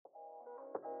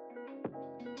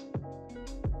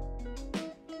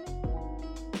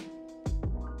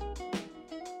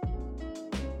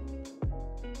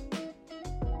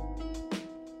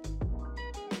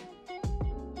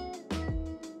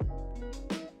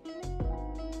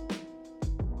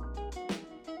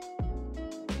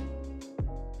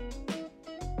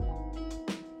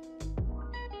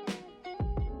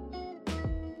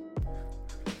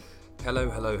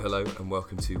Hello, hello, hello, and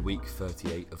welcome to week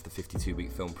 38 of the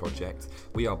 52-week film project.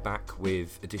 We are back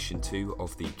with edition 2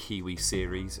 of the Kiwi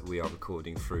series. We are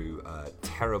recording through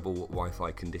terrible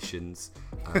Wi-Fi conditions.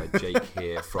 Jake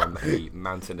here from a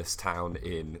mountainous town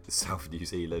in South New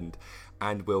Zealand,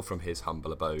 and Will from his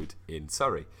humble abode in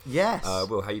Surrey. Yes.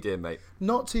 Will, how you doing, mate?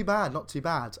 Not too bad, not too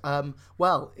bad.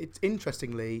 Well, it's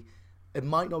interestingly, it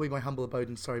might not be my humble abode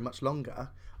in Surrey much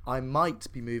longer. I might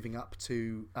be moving up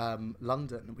to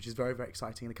London, which is very, very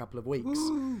exciting in a couple of weeks.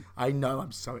 Woo. I know,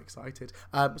 I'm so excited.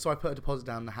 So I put a deposit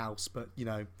down in the house, but, you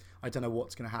know, I don't know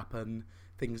what's going to happen.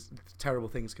 Terrible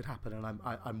things could happen, and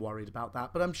I'm worried about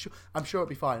that. But I'm sure it'll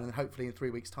be fine, and hopefully in 3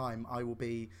 weeks' time I will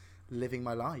be living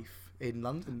my life in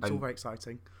London. It's all very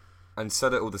exciting. And so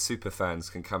that all the super fans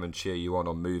can come and cheer you on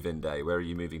move-in day, where are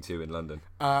you moving to in London?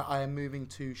 I am moving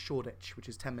to Shoreditch, which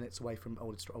is 10 minutes away from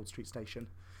Old Street Station,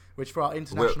 which for our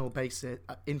international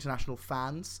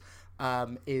fans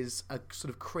is a sort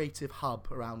of creative hub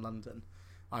around London,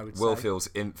 I would say. Will feels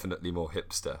infinitely more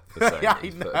hipster for saying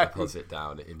he's put a deposit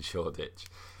down in Shoreditch.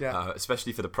 Yeah.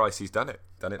 Especially for the price he's done it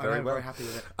very well. I'm very happy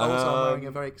with it. Also,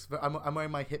 I'm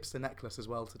wearing my hipster necklace as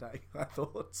well today, I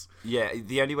thought. Yeah,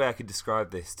 the only way I could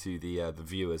describe this to the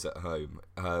viewers at home,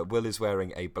 Will is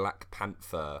wearing a Black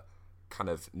Panther kind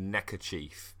of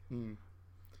neckerchief,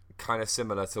 kind of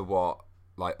similar to what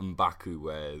like M'Baku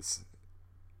wears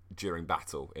during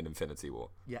battle in Infinity War.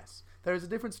 Yes. There is a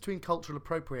difference between cultural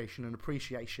appropriation and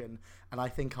appreciation, and I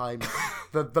think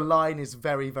the line is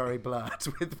very, very blurred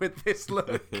with this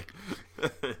look.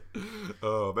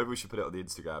 Oh, maybe we should put it on the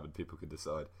Instagram and people can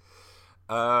decide.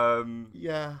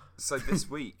 Yeah. So this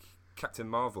week, Captain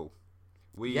Marvel.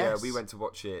 We went to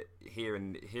watch it here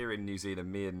in New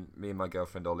Zealand. Me and my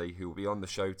girlfriend Ollie, who will be on the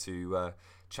show to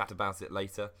chat about it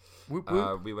later. Whoop,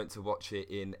 whoop. We went to watch it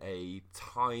in a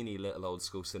tiny little old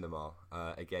school cinema,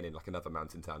 again in like another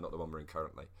mountain town, not the one we're in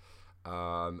currently,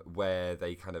 where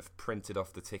they kind of printed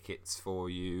off the tickets for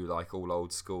you, like all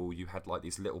old school. You had like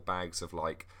these little bags of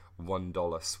like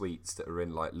 $1 sweets that are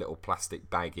in like little plastic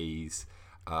baggies.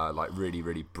 Like really,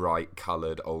 really bright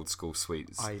coloured old school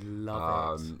sweets. I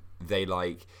love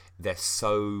it. They're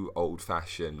so old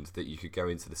fashioned that you could go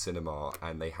into the cinema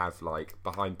and they have like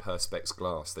behind perspex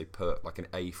glass they put like an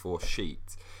A4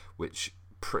 sheet which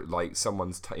like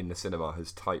someone's in the cinema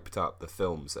has typed up the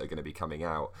films that are going to be coming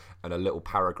out and a little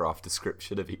paragraph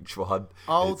description of each one.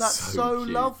 Oh, that's so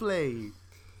lovely.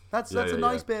 That's a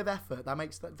nice bit of effort.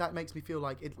 That makes me feel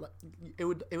like it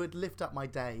would lift up my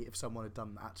day if someone had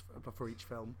done that for each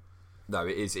film. No,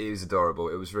 it is adorable.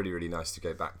 It was really, really nice to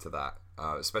go back to that,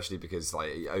 especially because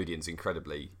like Odeon's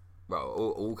incredibly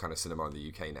all kind of cinema in the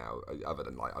UK now. Other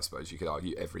than like I suppose you could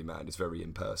argue Everyman is very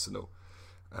impersonal,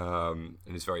 and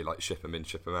it's very like ship 'em in,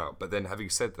 ship 'em out. But then having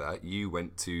said that, you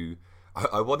went to.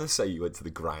 I want to say you went to the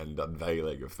grand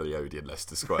unveiling of the Odeon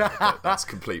Leicester Square, but that's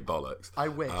complete bollocks. I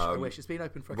wish. It's been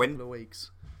open for a couple of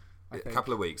weeks. A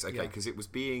couple of weeks, okay, because it was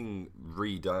being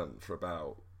redone for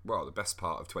about, the best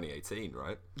part of 2018,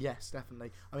 right? Yes,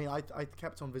 definitely. I mean, I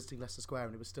kept on visiting Leicester Square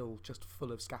and it was still just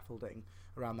full of scaffolding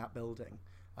around that building,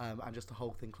 and just the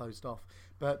whole thing closed off.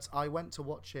 But I went to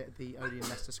watch it at the Odeon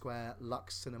Leicester Square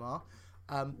Lux Cinema,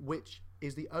 which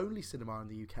is the only cinema in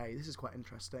the UK, this is quite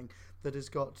interesting, that has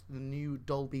got the new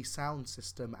Dolby sound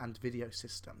system and video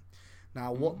system.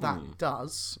 Now, what that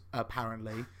does,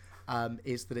 apparently,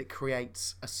 is that it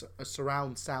creates a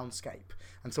surround soundscape.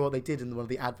 And so what they did in one of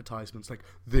the advertisements, like,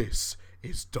 this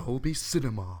is Dolby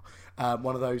Cinema,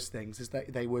 one of those things, is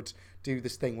that they would do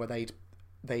this thing where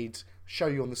they'd show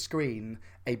you on the screen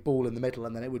a ball in the middle,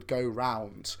 and then it would go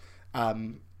round,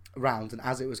 and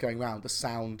as it was going round, the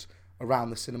sound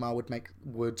around the cinema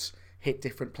would hit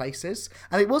different places,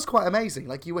 and it was quite amazing.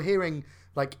 Like you were hearing,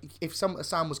 like if a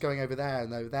sound was going over there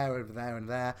and over there, over there and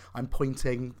there. I'm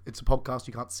pointing. It's a podcast.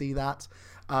 You can't see that.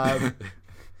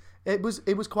 It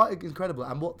was quite incredible.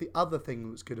 And what the other thing that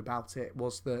was good about it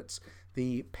was that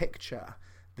the picture,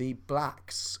 the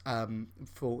blacks,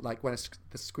 for like when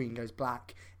the screen goes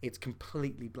black, it's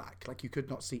completely black. Like you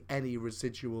could not see any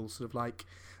residual sort of like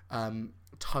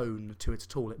tone to it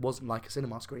at all. It wasn't like a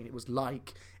cinema screen. It was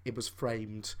like it was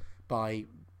framed by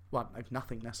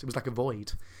nothingness. It was like a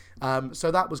void.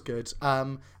 So that was good.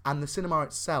 And the cinema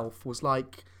itself was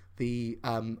like the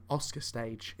Oscar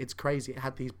stage. It's crazy. It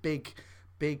had these big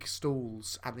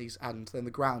stools and then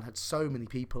the ground had so many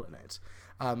people in it.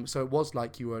 So it was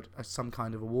like you were at some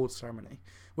kind of award ceremony,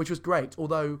 which was great.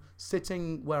 Although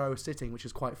sitting where I was sitting, which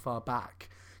is quite far back,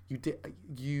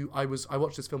 I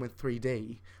watched this film in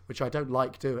 3D, which I don't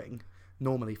like doing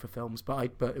normally for films,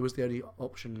 but it was the only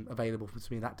option available for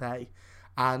me that day,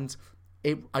 and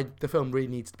the film really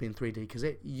needs to be in 3D because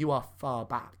you are far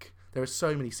back. There are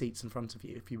so many seats in front of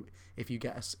you if you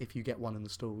get one in the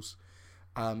stalls.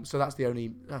 So that's the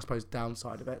only, I suppose,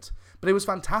 downside of it. But it was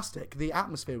fantastic. The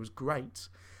atmosphere was great,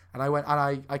 and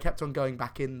I kept on going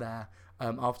back in there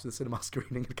after the cinema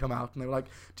screening had come out, and they were like,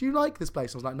 "Do you like this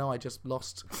place?" I was like, "No, I just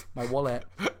lost my wallet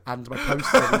and my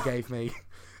poster that you gave me."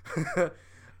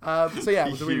 So yeah,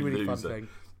 it was a really, really fun thing.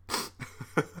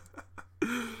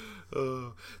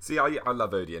 See, I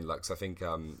love Odeon Lux. I think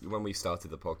when we started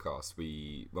the podcast,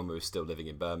 when we were still living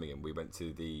in Birmingham, we went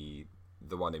to the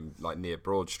one in like near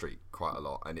Broad Street quite a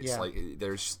lot, and it's like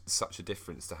there's such a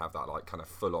difference to have that like kind of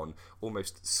full on,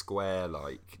 almost square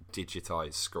like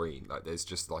digitized screen. Like there's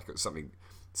just like something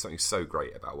so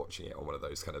great about watching it on one of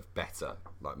those kind of better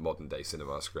like modern day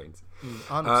cinema screens.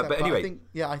 But anyway,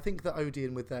 I think that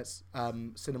Odeon with their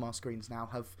cinema screens now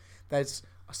there's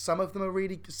some of them are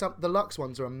really, the Lux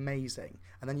ones are amazing,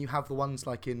 and then you have the ones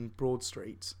like in Broad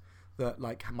Street that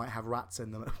like might have rats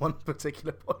in them at one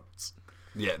particular point.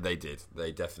 Yeah, they did.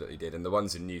 They definitely did. And the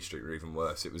ones in New Street were even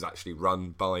worse. It was actually run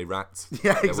by rats.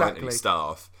 Yeah, exactly. There weren't any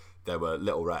staff. There were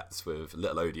little rats with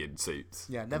little Odeon suits.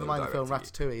 Yeah, never mind the film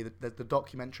Ratatouille. The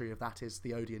documentary of that is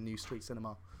the Odeon New Street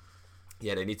Cinema.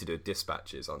 Yeah, they need to do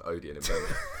dispatches on Odeon and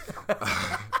Birmingham.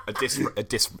 a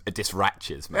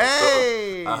disratches, mate.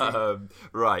 Hey!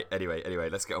 Right, anyway,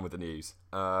 let's get on with the news.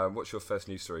 What's your first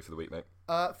news story for the week, mate?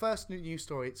 First news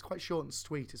story, it's quite short and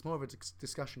sweet. It's more of a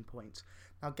discussion point.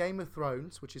 Now, Game of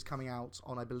Thrones, which is coming out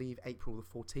on, I believe, April the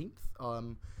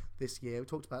 14th this year. We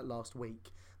talked about it last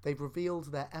week. They've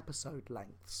revealed their episode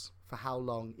lengths for how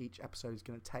long each episode is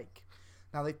going to take.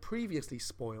 Now, they've previously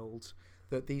spoiled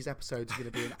that these episodes are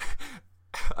going to be...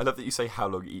 I love that you say how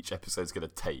long each episode's going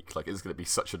to take. Like, it's going to be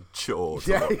such a chore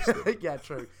to watch them. Yeah,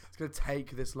 true. It's going to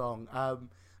take this long.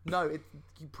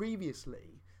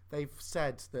 Previously, they've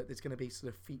said that it's going to be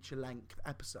sort of feature-length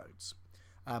episodes,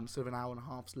 sort of an hour and a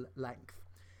half's length.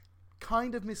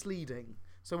 Kind of misleading.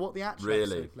 So what the actual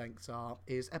episode lengths are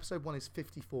is episode 1 is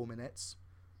 54 minutes,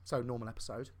 so normal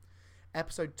episode.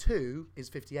 Episode 2 is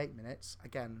 58 minutes,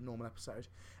 again, normal episode.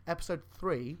 Episode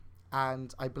 3...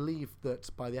 and I believe that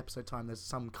by the episode time there's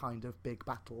some kind of big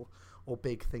battle or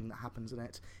big thing that happens in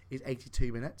it, is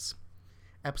 82 minutes.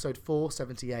 Episode 4,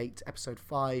 78. Episode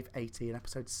 5, 80. And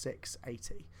episode 6,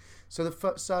 80.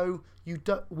 So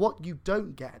what you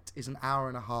don't get is an hour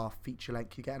and a half feature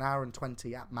length. You get an hour and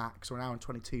 20 at max, or an hour and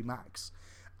 22 max.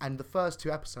 And the first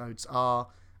 2 episodes are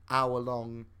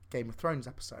hour-long Game of Thrones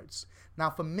episodes. Now,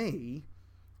 for me...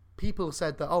 people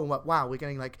said that, oh, wow, we're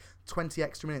getting like 20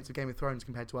 extra minutes of Game of Thrones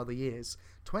compared to other years.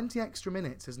 20 extra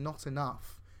minutes is not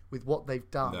enough with what they've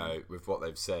done. No, with what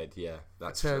they've said, yeah.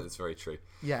 That's very true.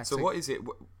 Yeah. So what is it?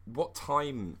 What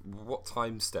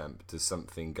time stamp does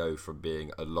something go from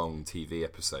being a long TV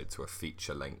episode to a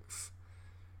feature length?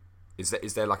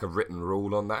 Is there like a written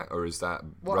rule on that, or is that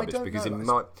rubbish? Because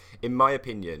in my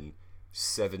opinion,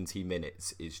 70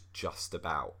 minutes is just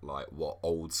about like what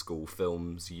old school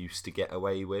films used to get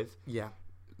away with. Yeah.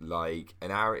 Like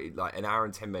an hour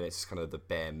and 10 minutes is kind of the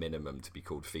bare minimum to be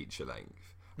called feature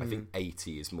length. I think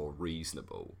 80 is more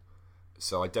reasonable.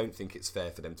 So I don't think it's fair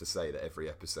for them to say that every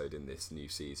episode in this new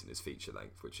season is feature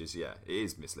length, which is, it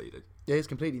is misleading. It is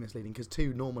completely misleading because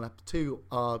two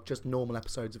are just normal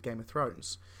episodes of Game of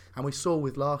Thrones. And we saw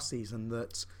with last season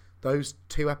that those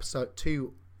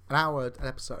an hour an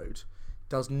episode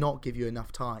does not give you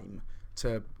enough time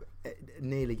to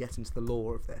nearly get into the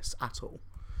lore of this at all.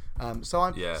 So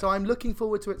I'm looking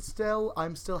forward to it still.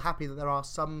 I'm still happy that there are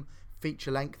some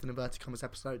feature length and inverted commas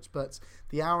episodes, but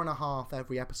the hour and a half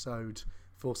every episode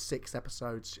for 6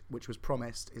 episodes, which was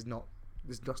promised, is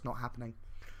just not happening,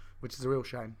 which is a real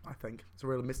shame. I think it's a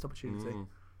real missed opportunity.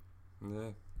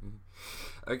 Yeah.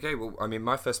 Okay, well, I mean,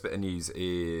 my first bit of news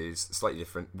is slightly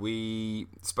different. We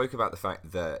spoke about the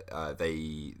fact that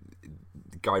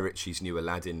Guy Ritchie's new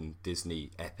Aladdin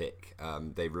Disney epic,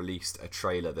 they released a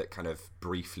trailer that kind of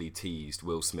briefly teased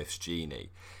Will Smith's Genie,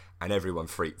 and everyone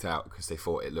freaked out because they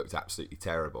thought it looked absolutely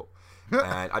terrible.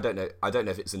 And I don't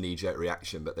know if it's a knee-jerk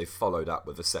reaction, but they followed up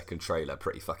with a second trailer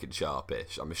pretty fucking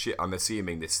sharpish. I'm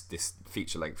assuming this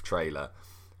feature-length trailer.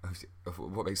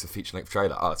 What makes a feature-length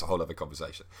trailer? Oh, that's a whole other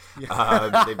conversation.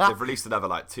 Yeah. They've released another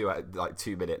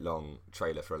 2-minute long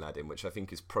trailer for Aladdin, which I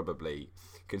think is probably,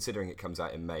 considering it comes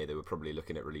out in May, they were probably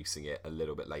looking at releasing it a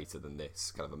little bit later than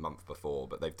this, kind of a month before,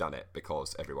 but they've done it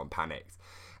because everyone panicked.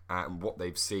 And what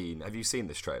they've seen... Have you seen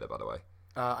this trailer, by the way?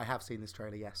 I have seen this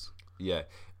trailer, yes. Yeah.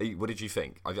 What did you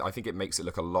think? I think it makes it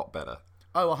look a lot better.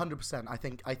 Oh, 100%.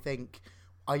 I think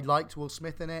I liked Will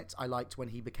Smith in it. I liked when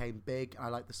he became big. I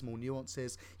liked the small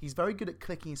nuances. He's very good at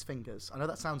clicking his fingers. I know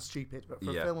that sounds stupid, but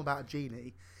for a film about a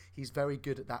genie, He's very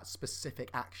good at that specific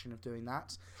action of doing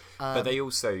that. But they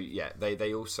also,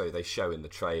 they show in the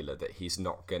trailer that he's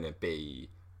not going to be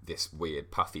this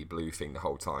weird puffy blue thing the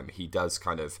whole time. He does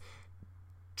kind of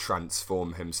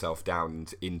transform himself down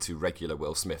into regular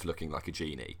Will Smith looking like a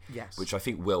genie. Yes. Which I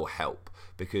think will help,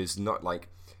 because not like,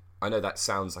 I know that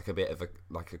sounds like a bit of a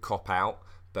cop out,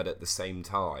 but at the same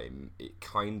time, it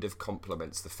kind of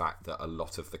complements the fact that a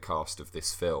lot of the cast of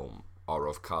this film are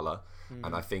of colour.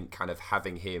 And I think kind of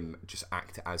having him just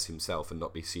act as himself and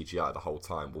not be CGI the whole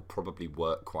time will probably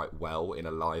work quite well in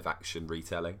a live action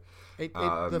retelling.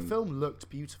 The film looked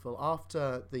beautiful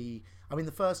after the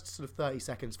first sort of 30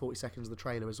 seconds, 40 seconds of the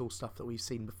trailer is all stuff that we've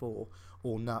seen before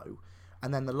or know.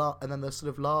 And then the sort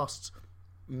of last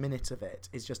minute of it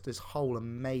is just this whole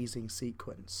amazing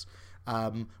sequence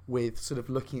with sort of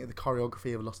looking at the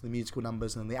choreography of a lot of the musical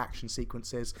numbers and the action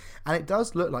sequences. And it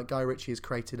does look like Guy Ritchie has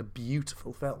created a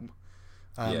beautiful film.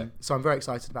 So I'm very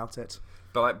excited about it.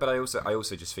 But I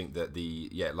also just think that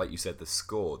like you said, the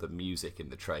score, the music in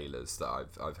the trailers that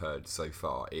I've heard so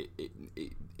far,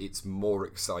 it's more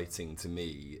exciting to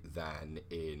me than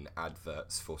in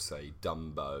adverts for, say,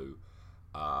 Dumbo,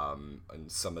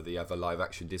 and some of the other live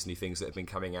action Disney things that have been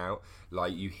coming out.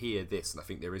 Like, you hear this, and I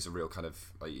think there is a real kind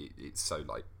of, it's so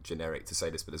like generic to say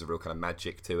this, but there's a real kind of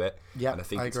magic to it. Yeah, and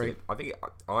I agree.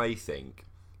 I think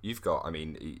you've got,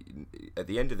 at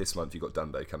the end of this month, you've got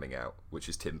Dumbo coming out, which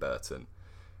is Tim Burton.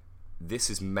 This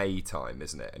is May time,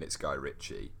 isn't it? And it's Guy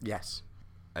Ritchie. Yes.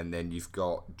 And then you've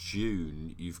got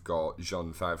June, you've got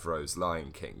Jon Favreau's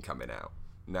Lion King coming out.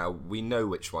 Now, we know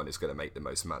which one is going to make the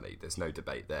most money. There's no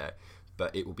debate there.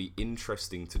 But it will be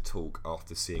interesting to talk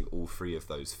after seeing all three of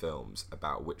those films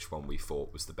about which one we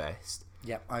thought was the best.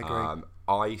 Yep, I agree.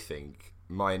 I think,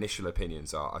 my initial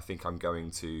opinions are, I think I'm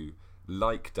going to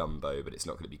like Dumbo, but it's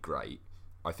not going to be great.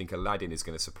 I think Aladdin is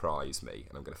going to surprise me,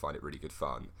 and I'm going to find it really good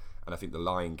fun. And I think The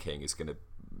Lion King is going to,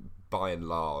 by and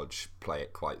large, play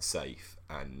it quite safe,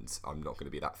 and I'm not going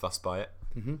to be that fussed by it.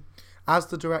 Mm-hmm. As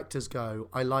the directors go,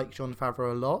 I like Jon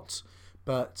Favreau a lot,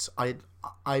 but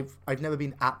I've never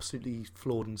been absolutely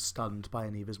floored and stunned by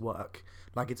any of his work.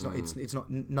 Like, it's not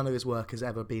none of his work has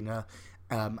ever been a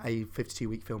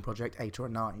 52-week film project, 8 or a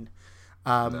 9.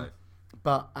 No.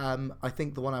 But I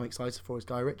think the one I'm excited for is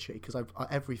Guy Ritchie, because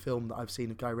every film that I've seen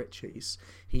of Guy Ritchie's,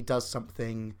 he does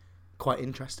something quite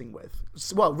interesting with.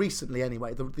 Well, recently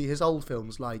anyway, his old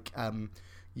films like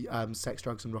Sex,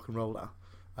 Drugs and Rock and Roller,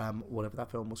 whatever that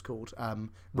film was called.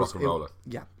 Rock and Roller.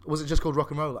 Yeah. Was it just called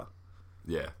Rock and Roller?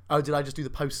 Yeah. Oh, did I just do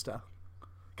the poster?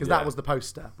 Because that was the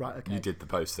poster, right? Okay. You did the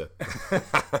poster.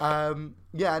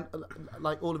 Yeah, and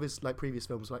like all of his like previous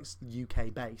films, like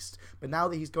UK based, but now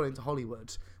that he's gone into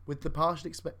Hollywood, with the partial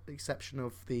exception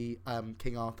of the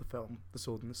King Arthur film, The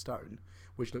Sword and the Stone,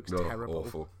 which looks terrible.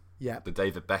 Awful. Yeah, the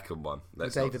David Beckham one. The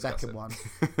David Beckham one.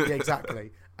 Yeah,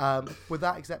 exactly. With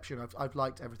that exception, I've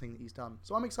liked everything that he's done,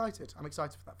 so I'm excited. I'm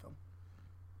excited for that film.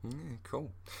 Yeah,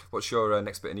 cool. What's your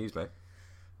next bit of news, mate?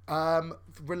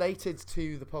 Related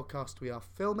to the podcast we are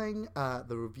filming,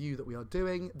 the review that we are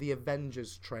doing, the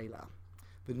Avengers trailer,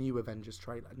 the new Avengers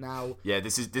trailer. Now, yeah,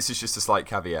 this is just a slight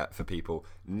caveat for people.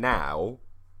 Now,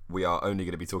 we are only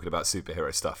going to be talking about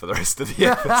superhero stuff for the rest of the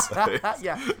episode.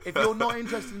 Yeah, if you're not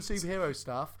interested in superhero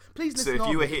stuff, please listen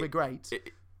on. We're great.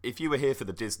 If you were here for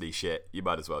the Disney shit, you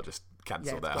might as well just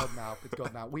cancel now. It's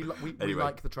gone now. We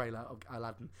like the trailer of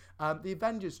Aladdin. The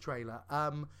Avengers trailer.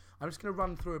 I'm just going to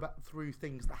run through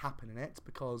things that happen in it,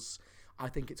 because I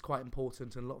think it's quite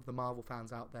important, and a lot of the Marvel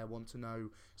fans out there want to know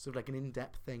sort of like an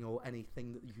in-depth thing or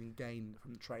anything that you can gain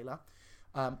from the trailer.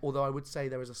 Although I would say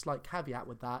there is a slight caveat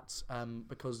with that,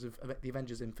 because of the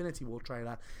Avengers Infinity War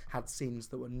trailer had scenes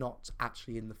that were not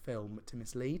actually in the film to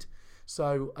mislead.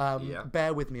 So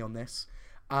bear with me on this.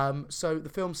 So the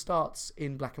film starts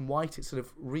in black and white. It sort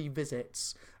of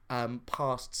revisits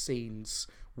past scenes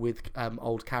with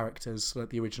old characters, like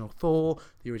the original Thor,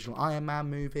 the original Iron Man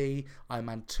movie, Iron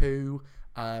Man 2.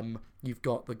 You've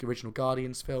got the original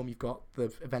Guardians film. You've got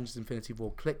the Avengers Infinity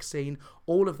War click scene.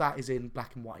 All of that is in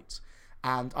black and white.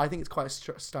 And I think it's quite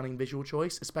a stunning visual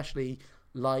choice, especially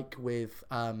like with...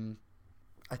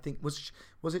 I think was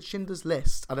it Schindler's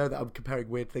List? I know that I'm comparing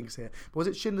weird things here, but was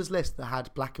it Schindler's List that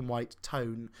had black and white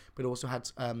tone, but also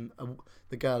had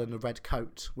the girl in the red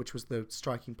coat, which was the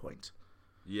striking point?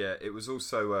 Yeah, it was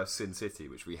also Sin City,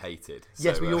 which we hated.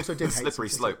 Yes, we also did hate Slippery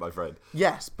Slope, my friend.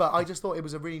 Yes, but I just thought it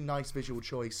was a really nice visual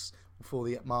choice for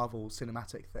the Marvel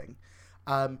cinematic thing.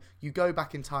 You go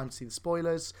back in time to see the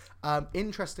spoilers. I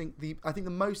think the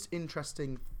most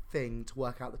interesting thing to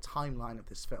work out the timeline of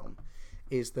this film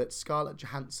is that Scarlett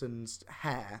Johansson's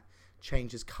hair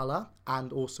changes color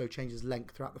and also changes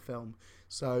length throughout the film.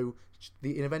 So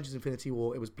in Avengers Infinity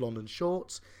War, it was blonde and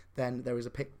short. Then there is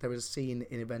a scene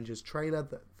in Avengers trailer,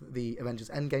 the Avengers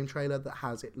Endgame trailer, that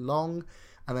has it long,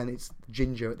 and then it's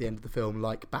ginger at the end of the film,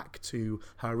 like back to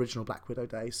her original Black Widow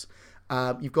days.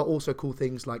 You've got also cool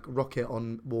things like Rocket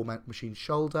on War Machine's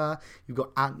shoulder. You've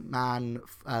got Ant-Man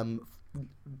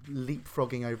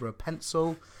leapfrogging over a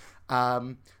pencil.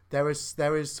 There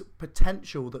is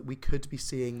potential that we could be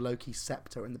seeing Loki's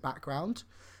scepter in the background,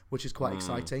 which is quite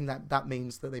exciting. That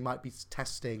means that they might be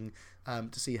testing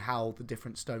to see how the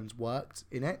different stones worked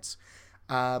in it.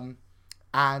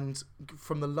 And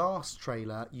from the last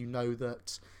trailer, you know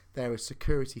that there is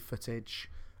security footage.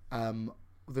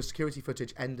 The security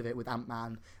footage end of it with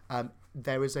Ant-Man.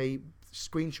 There is a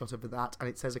screenshot of that, and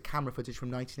it says a camera footage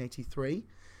from 1983.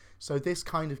 So this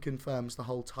kind of confirms the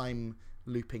whole time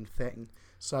looping thing.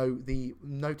 So the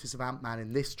notice of Ant-Man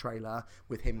in this trailer,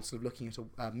 with him sort of looking at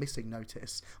a missing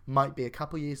notice, might be a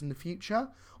couple of years in the future,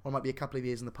 or it might be a couple of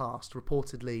years in the past.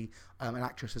 Reportedly, an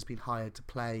actress has been hired to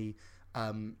play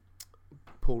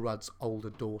Paul Rudd's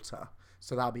older daughter.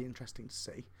 So that'll be interesting to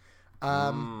see.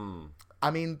 I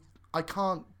mean, I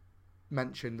can't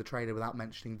mention the trailer without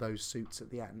mentioning those suits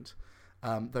at the end.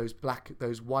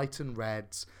 Those white and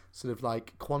reds, sort of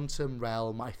like Quantum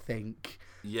Realm, I think.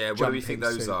 Yeah, what do we think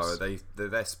those are?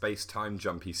 They're space-time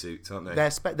jumpy suits, aren't they?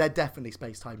 They're definitely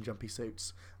space-time jumpy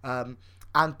suits. And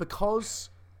because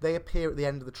they appear at the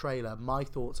end of the trailer, my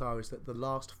thoughts is that the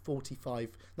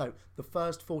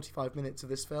first 45 minutes of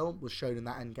this film was shown in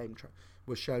that Endgame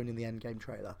the Endgame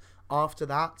trailer. After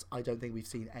that, I don't think we've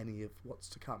seen any of what's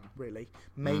to come, really.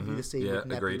 Maybe the scene with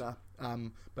Nebula,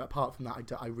 but apart from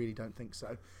that, I really don't think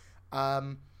so.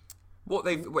 What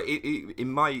they've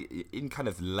in kind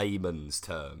of layman's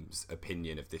terms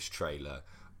opinion of this trailer,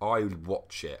 I would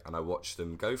watch it and I watch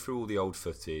them go through all the old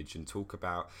footage and talk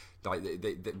about like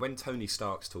when Tony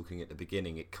Stark's talking at the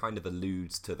beginning, it kind of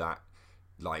alludes to that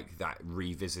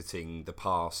revisiting the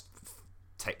past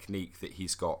technique that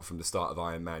he's got from the start of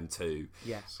Iron Man 2.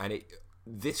 Yes. And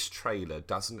this trailer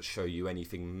doesn't show you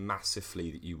anything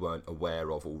massively that you weren't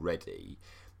aware of already.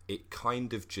 It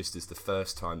kind of just is the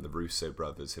first time the Russo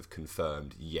brothers have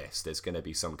confirmed, yes, there's going to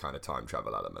be some kind of time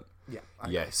travel element. Yeah.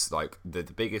 Yes, like the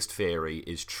biggest theory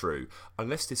is true.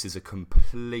 Unless this is a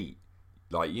complete,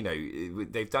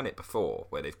 they've done it before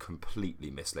where they've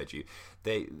completely misled you.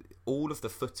 All of the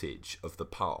footage of the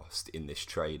past in this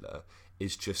trailer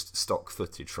is just stock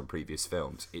footage from previous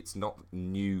films. It's not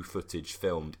new footage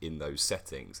filmed in those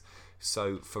settings.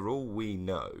 So for all we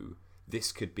know,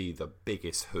 this could be the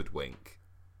biggest hoodwink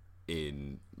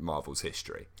in Marvel's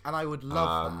history. And I would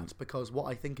love that, because what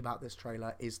I think about this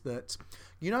trailer is that,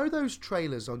 you know those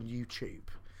trailers on YouTube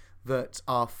that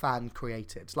are fan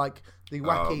created, like the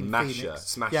Joaquin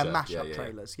Phoenix mashup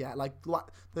trailers. Yeah, like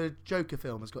the Joker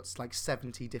film has got like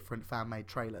 70 different fan made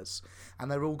trailers, and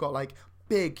they're all got like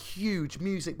big, huge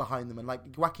music behind them, and like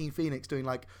Joaquin Phoenix doing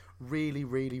like really,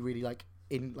 really, really like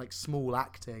in like small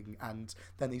acting, and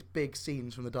then these big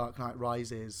scenes from The Dark Knight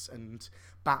Rises and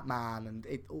Batman, and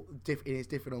in its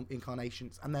different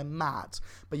incarnations, and they're mad.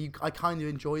 But I kind of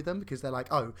enjoy them because they're like,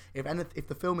 oh, if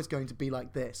the film is going to be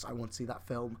like this, I want to see that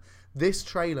film. This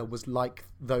trailer was like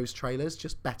those trailers,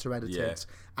 just better edited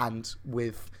and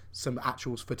with some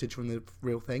actual footage from the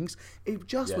real things. It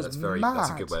just was mad.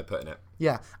 That's a good way of putting it.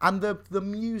 Yeah, and the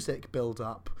music build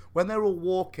up when they're all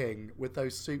walking with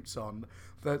those suits on.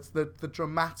 The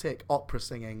dramatic opera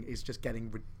singing is just getting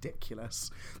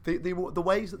ridiculous. The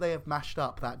ways that they have mashed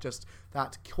up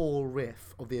that core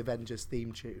riff of the Avengers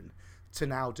theme tune to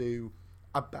now do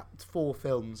about 4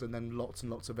 films and then lots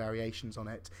and lots of variations on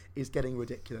it is getting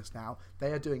ridiculous now.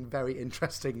 They are doing very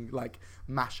interesting like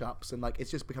mashups, and like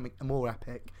it's just becoming more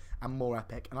epic and more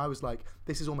epic. And I was like,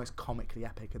 this is almost comically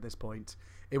epic at this point.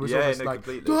 It was almost like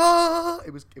it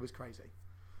was crazy.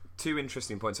 2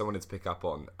 interesting points I wanted to pick up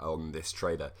on this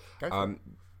trailer.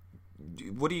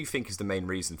 What do you think is the main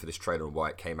reason for this trailer and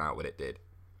why it came out when it did?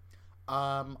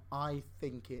 I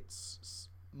think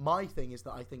my thing is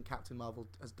that I think Captain Marvel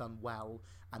has done well,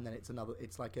 and then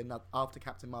it's like another after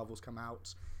Captain Marvel's come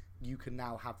out, you can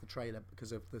now have the trailer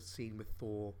because of the scene with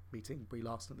Thor meeting Brie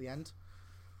Larson at the end.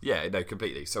 Yeah, no,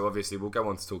 completely. So obviously we'll go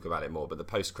on to talk about it more, but the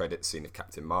post-credits scene of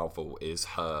Captain Marvel is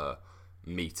her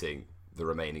meeting the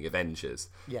remaining Avengers.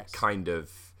 Yes. Kind of,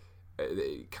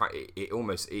 it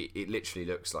literally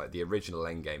looks like the original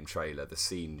Endgame trailer, the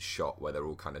scene shot where they're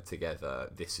all kind of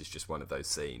together. This is just one of those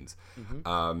scenes.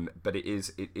 Mm-hmm. But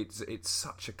it's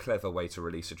such a clever way to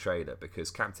release a trailer,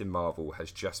 because Captain Marvel has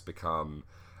just become,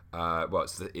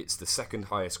 it's the second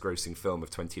highest grossing film of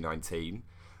 2019.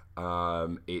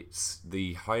 It's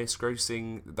the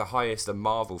highest a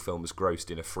Marvel film has grossed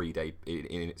in a 3-day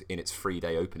in its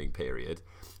 3-day opening period,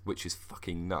 which is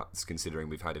fucking nuts considering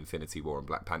we've had Infinity War and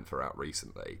Black Panther out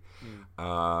recently.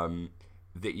 Like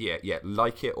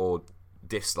it or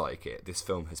dislike it, this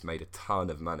film has made a ton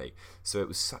of money. So it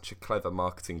was such a clever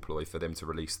marketing ploy for them to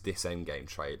release this Endgame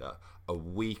trailer a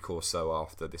week or so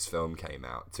after this film came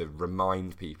out to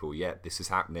remind people, this is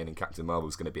happening and Captain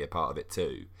Marvel's going to be a part of it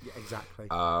too. Yeah, exactly.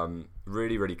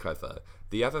 Really, really clever.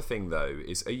 The other thing though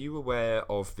is, are you aware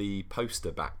of the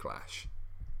poster backlash?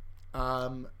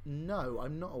 No,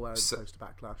 I'm not aware of the poster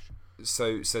backlash.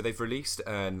 So they've released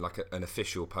an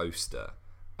official poster,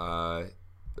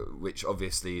 which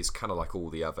obviously is kind of like all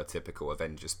the other typical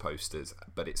Avengers posters,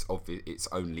 but it's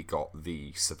only got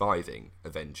the surviving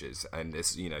Avengers, and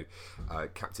there's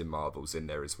Captain Marvel's in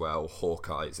there as well,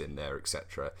 Hawkeye's in there,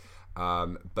 etc.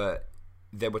 But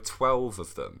there were 12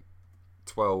 of them,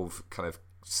 12 kind of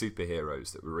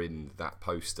superheroes that were in that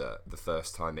poster the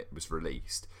first time it was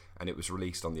released, and it was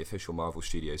released on the official Marvel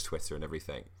Studios Twitter and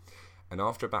everything. And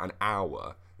after about an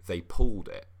hour, they pulled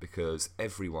it because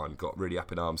everyone got really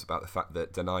up in arms about the fact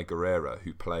that Danai Gurira,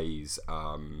 who plays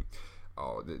the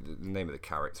name of the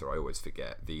character I always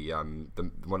forget, the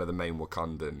one of the main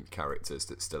Wakandan characters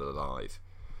that's still alive.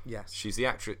 Yes, she's the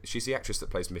actress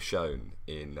that plays Michonne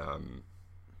in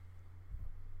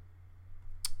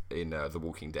The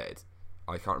Walking Dead.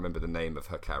 I can't remember the name of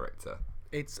her character.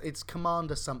 It's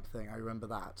Commander something. I remember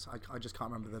that. I just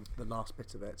can't remember the last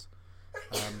bit of it.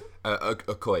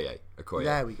 Okoye.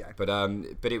 There we go. But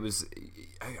it was.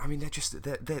 I mean,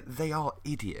 they are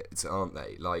idiots, aren't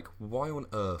they? Like, why on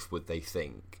earth would they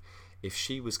think, if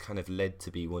she was kind of led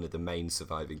to be one of the main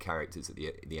surviving characters at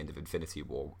the end of Infinity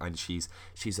War, and she's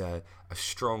a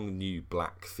strong new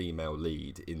black female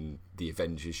lead in the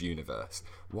Avengers universe,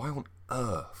 why on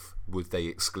earth would they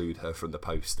exclude her from the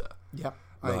poster? Yep.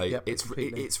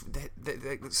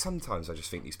 Sometimes I just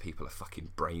think these people are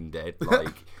fucking brain dead.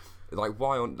 Like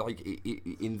why on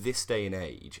in this day and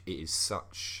age, it is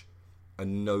such a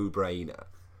no-brainer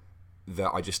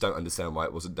that I just don't understand why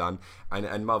it wasn't done.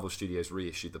 And Marvel Studios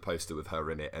reissued the poster with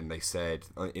her in it, and they said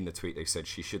in the tweet, they said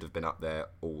she should have been up there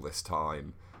all this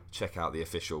time. Check out the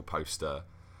official poster.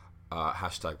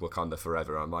 Hashtag Wakanda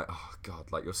Forever. And I'm like, oh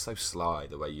god, like, you're so sly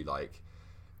the way you like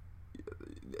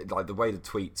the way the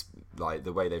tweets, like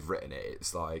the way they've written it.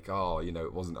 It's like, oh,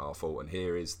 it wasn't our fault, and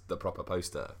here is the proper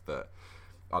poster. But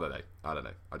I don't know.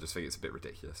 I just think it's a bit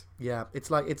ridiculous. Yeah,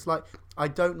 it's like I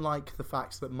don't like the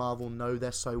fact that Marvel know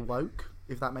they're so woke,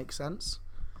 if that makes sense.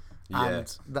 Yeah.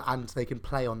 And they can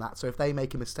play on that. So if they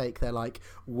make a mistake, they're like,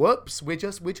 "Whoops, we're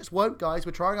just woke, guys.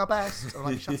 We're trying our best." I'm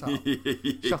like, shut up,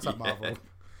 shut up, Marvel.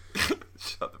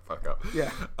 Shut the fuck up.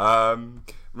 Yeah.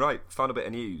 Right. Final bit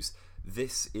of news.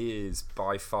 This is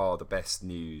by far the best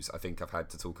news I think I've had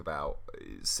to talk about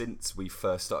since we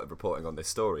first started reporting on this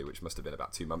story, which must have been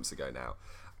about 2 months ago now.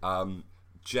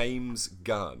 James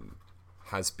Gunn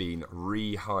has been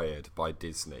rehired by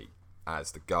Disney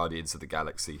as the Guardians of the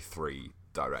Galaxy 3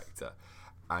 director,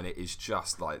 and it is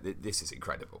just like, this is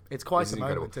incredible. It's quite a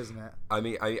moment, isn't it? I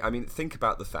mean, think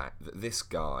about the fact that this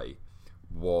guy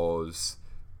was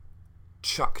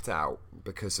chucked out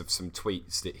because of some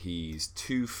tweets that he's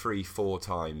 2, 3, 4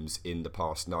 times in the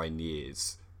past 9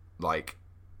 years, like,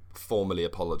 formally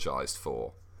apologised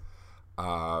for.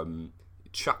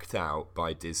 Chucked out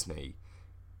by Disney,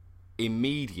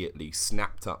 immediately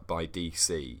snapped up by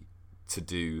DC to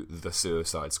do the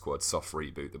Suicide Squad soft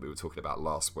reboot that we were talking about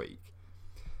last week.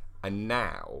 And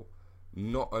now,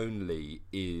 not only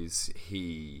is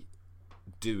he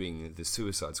doing the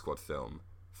Suicide Squad film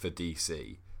for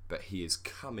DC, but he is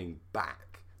coming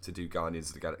back to do Guardians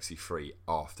of the Galaxy 3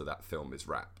 after that film is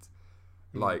wrapped.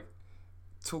 Like,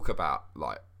 talk about,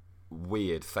 like,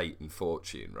 weird fate and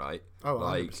fortune, right? Oh,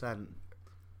 like, 100%.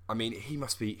 I mean, he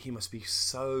must be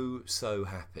so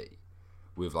happy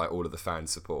with, like, all of the fan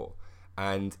support.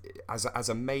 And as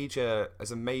a major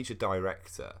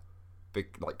director,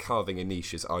 like, carving a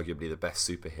niche as arguably the best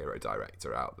superhero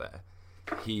director out there,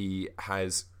 he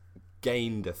has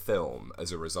gained a film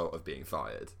as a result of being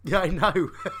fired. Yeah, I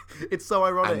know. It's so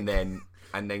ironic.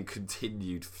 And then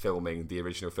continued filming the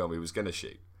original film he was going to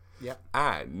shoot. Yeah.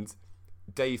 And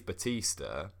Dave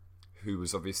Bautista, who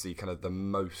was obviously kind of the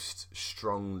most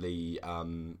strongly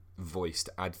voiced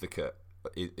advocate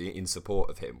in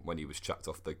support of him when he was chucked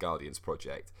off the Guardians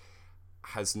project,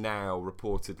 has now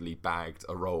reportedly bagged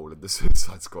a role in the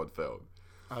Suicide Squad film.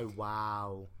 Oh,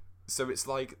 wow. So it's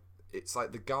like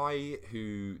the guy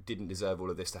who didn't deserve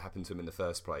all of this to happen to him in the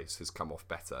first place has come off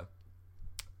better,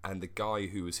 and the guy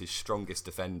who was his strongest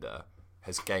defender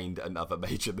has gained another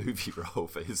major movie role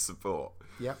for his support.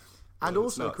 Yep. And It's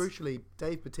also, nuts. crucially,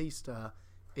 Dave Bautista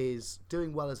is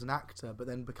doing well as an actor, but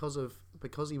then because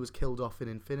he was killed off in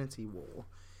Infinity War,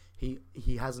 he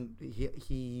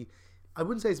I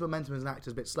wouldn't say his momentum as an actor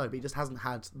is a bit slow, but he just hasn't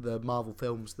had the Marvel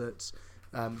films that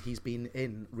he's been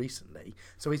in recently.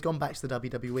 So he's gone back to the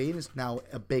WWE and is now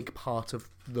a big part of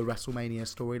the WrestleMania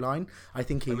storyline. I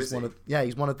think he's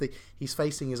he's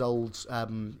facing his old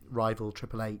rival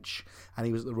Triple H, and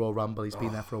he was at the Royal Rumble. He's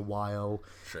been there for a while.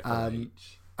 Triple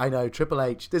H. I know, Triple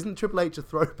H. Isn't Triple H a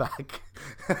throwback?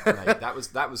 Mate, that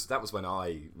was when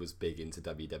I was big into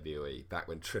WWE, back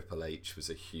when Triple H was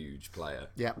a huge player.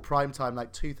 Yeah, prime time,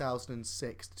 like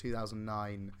 2006 to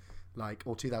 2009,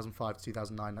 or 2005 to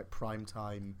 2009, like prime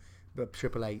time. But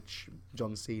Triple H,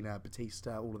 John Cena,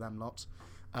 Batista, all of them lots.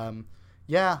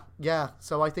 Yeah.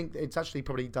 So I think it's actually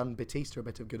probably done Batista a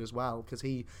bit of good as well, because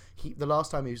he the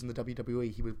last time he was in the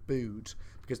WWE, he was booed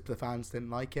because the fans didn't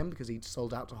like him because he'd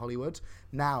sold out to Hollywood.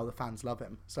 Now the fans love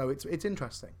him, so it's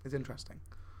interesting. It's interesting.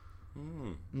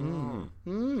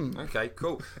 Okay,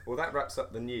 cool. Well, that wraps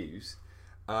up the news.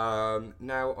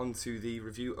 Now on to the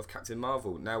review of Captain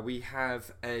Marvel. Now we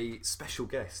have a special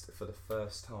guest for the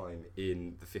first time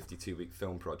in the 52-week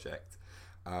film project.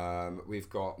 We've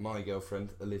got my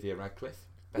girlfriend Olivia Radcliffe,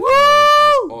 better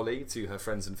known as Ollie to her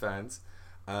friends and fans,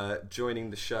 joining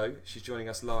the show. She's joining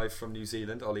us live from New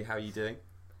Zealand. Ollie, how are you doing?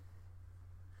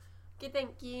 Good,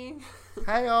 thank you.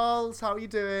 Hey, Ols, how are you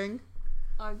doing?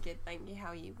 I'm good, thank you. How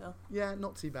are you, Bill? Yeah,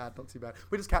 not too bad.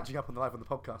 We're just catching up on the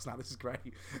podcast now. This is great.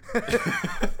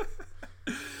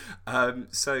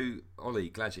 So, Ollie,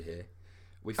 glad you're here.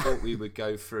 We thought we would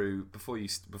go through, before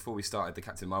we started the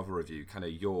Captain Marvel review, kind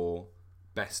of your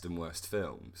best and worst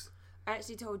films. I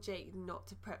actually told Jake not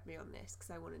to prep me on this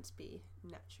because I wanted to be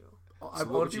natural. I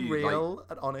want to be real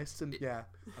and honest, and yeah,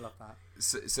 I love that.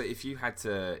 So if you had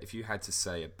to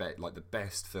say the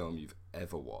best film you've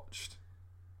ever watched,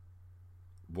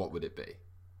 what would it be?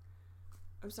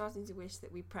 I'm starting to wish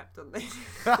that we prepped on this.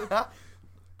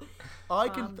 I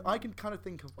can kind of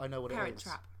think of, I know what Parent it is.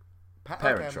 Trap.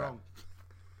 Parent Trap. Wrong.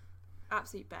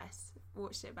 Absolute best.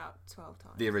 Watched it about 12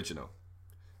 times. The original.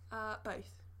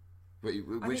 Both. Wait,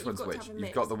 which you've one's got to which? have a You've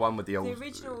mix. got the one with the old. The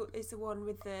original is the one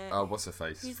with the. Oh, what's her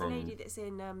face Who's from? the lady that's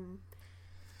in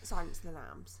Silence of the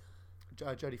Lambs?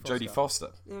 Jodie Foster. Jodie Foster.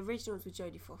 The original's with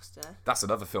Jodie Foster. That's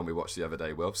another film we watched the other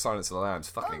day. Will Silence of the Lambs,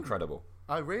 fucking incredible.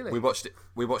 Oh, really? We watched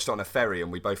it on a ferry,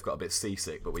 and we both got a bit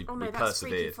seasick, but we Oh no, we that's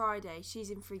Freaky persevered. Friday. She's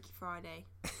in Freaky Friday.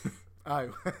 Oh.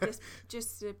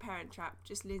 just the Parent Trap.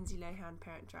 Just Lindsay Lohan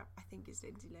Parent Trap. I think it's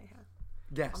Lindsay Lohan.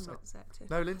 Yes. I'm not certain.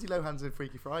 No, Lindsay Lohan's in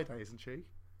Freaky Friday, isn't she?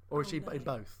 Or is she no. in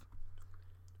both?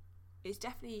 It's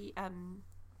definitely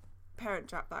Parent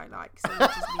Trap that I like, so we'll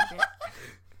just leave it.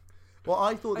 Well,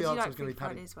 I thought I the do answer like was going to Freaky be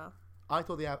Friday Paddington. as well. I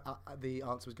thought the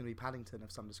answer was going to be Paddington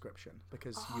of some description,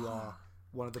 because you are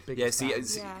one of the Yeah, biggest. see,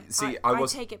 fans. see, I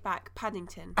take it back.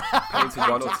 Paddington. Paddington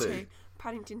 1 or 2?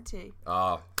 Paddington 2.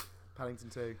 Ah, Paddington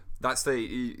 2. that's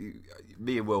me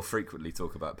and Will frequently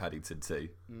talk about Paddington 2.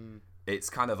 It's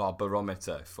kind of our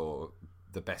barometer for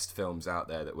the best films out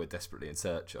there that we're desperately in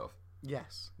search of.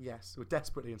 Yes, we're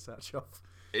desperately in search of.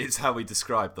 It's how we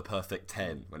describe the perfect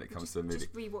 10 when it comes to a movie.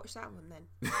 Just rewatch that one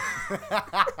then.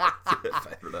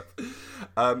 Fair enough.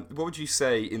 What would you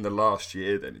say in the last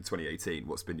year then, in 2018,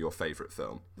 what's been your favourite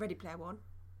film? Ready Player One.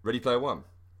 Ready Player One?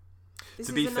 This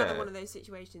To is be another fair- one of those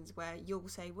situations where you'll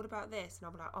say, "What about this?" and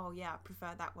I'll be like, "Oh yeah, I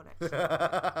prefer that one actually."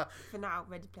 For now,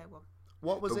 Ready Player One.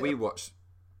 What was But it? we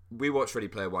watched Ready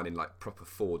Player One in like proper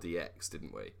 4DX,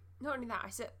 didn't we? Not only that, I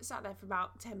sat there for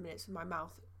about 10 minutes with my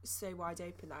mouth so wide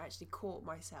open that I actually caught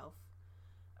myself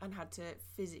and had to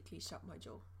physically shut my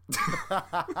jaw.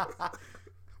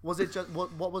 Was it just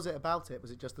what was it about it? Was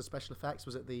it just the special effects?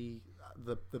 Was it the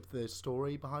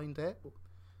story behind it?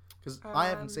 Because I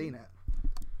haven't seen it.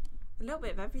 A little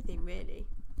bit of everything, really.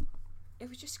 It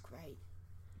was just great.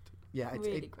 Yeah,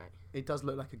 Really great. it does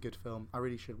look like a good film. I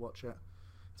really should watch it.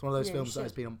 It's one of those Yeah, you films that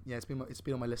has should. been on. Yeah, it's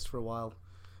been on my list for a while.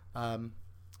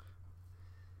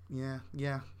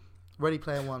 Yeah. Ready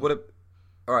Player One.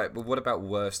 All right, but what about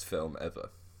worst film ever?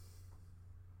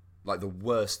 Like the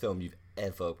worst film you've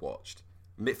ever watched?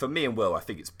 For me and Will, I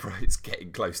think it's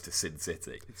getting close to Sin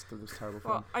City It's the most terrible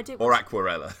film. Well, I didn't. or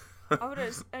Aquarella.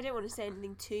 I don't want to say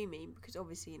anything too mean because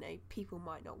obviously, people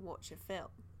might not watch a film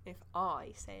if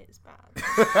I say it's bad.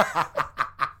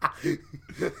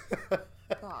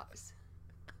 But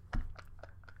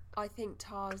I think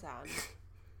Tarzan,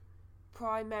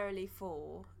 primarily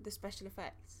for the special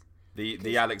effects. The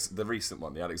recent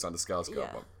one, the Alexander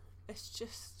Skarsgård one. It's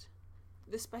just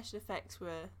the special effects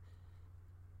were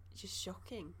just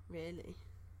shocking, really.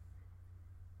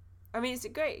 I mean, it's a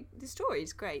great. The story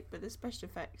is great, but the special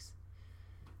effects.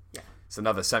 It's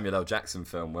another Samuel L. Jackson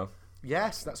film, Will.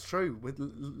 Yes, that's true. With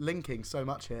linking so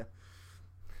much here.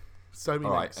 So many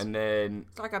All right, links. and then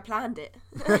It's like I planned it.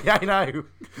 Yeah, I know.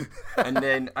 and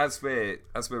then as we're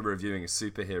reviewing a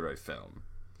superhero film,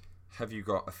 have you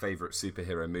got a favourite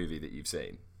superhero movie that you've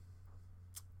seen?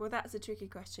 Well, that's a tricky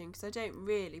question because I don't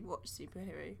really watch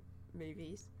superhero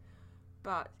movies.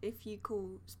 But if you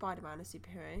call Spider-Man a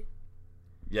superhero,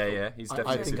 Yeah, he's I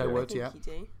definitely. think a I superhero. would. I think yeah.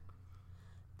 you do.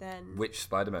 Then Which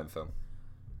Spider-Man film?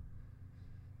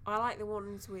 I like the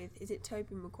ones with. Is it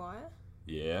Tobey Maguire?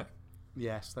 Yeah.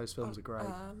 Yes, those films are great.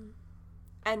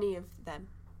 Any of them?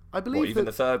 I What, believe even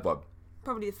that. the third one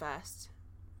Probably the first,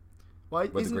 Well,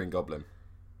 with the Green Goblin?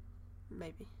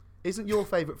 maybe. isn't your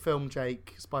favourite film,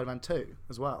 Jake, Spider-Man 2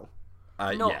 as well?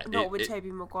 Not with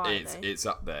Tobey Maguire though. It's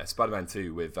up there. Spider-Man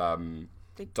 2 with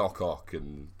Doc Ock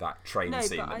and that train No,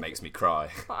 scene but that I makes me cry.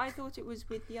 But I thought it was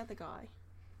with the other guy.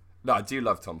 No, I do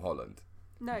love Tom Holland.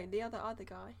 No, the other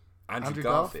guy. Andrew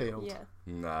Garfield. Yeah.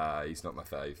 Nah, he's not my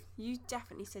fave. You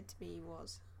definitely said to me he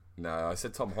was. No, I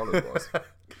said Tom Holland was. But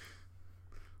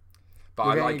You're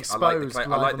I getting like exposed the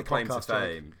live on the claim to podcast, Jake.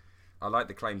 fame. I like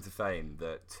the claim to fame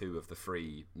that 2 of the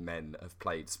 3 men have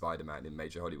played Spider-Man in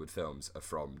major Hollywood films are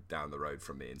from down the road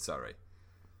from me in Surrey.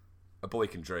 A boy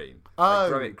can dream. Oh.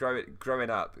 Like growing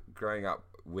up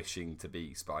wishing to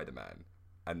be Spider-Man,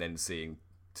 and then seeing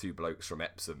 2 blokes from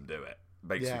Epsom do it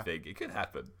makes Yeah. you think it could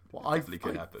happen. Well, It definitely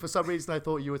could happen. For some reason, I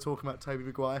thought you were talking about Tobey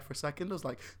Maguire for a second. I was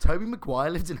like, Tobey Maguire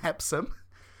lived in Epsom?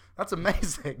 That's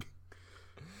amazing.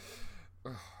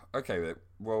 Okay, then.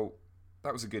 Well,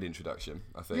 that was a good introduction,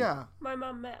 I think. Yeah. My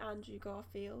mum met Andrew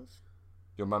Garfield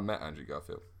Your mum met Andrew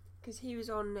Garfield. because he was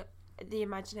on the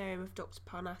Imaginarium of Dr.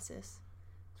 Parnassus.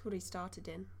 That's what he started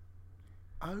in.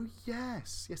 Oh,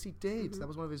 yes. Yes, he did. Mhm. That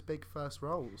was one of his big first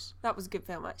roles. That was a good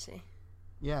film, actually.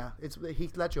 Yeah. It's the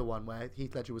Heath Ledger one where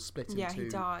Heath Ledger was split Yeah, into... he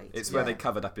died. It's where Yeah. they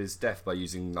covered up his death by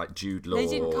using like Jude Law. They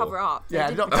didn't cover it up. They Yeah,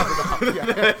 didn't- not covered up.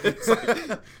 Yeah. It's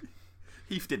like,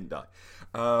 Heath didn't die.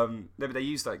 No, but they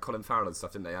used like Colin Farrell and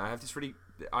stuff, didn't they? I have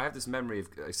this memory of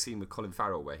a scene with Colin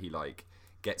Farrell where he like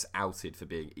gets outed for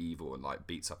being evil and like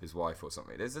beats up his wife or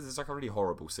something. There's like a really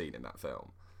horrible scene in that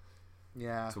film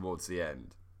Yeah. towards the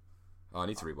end. Oh, I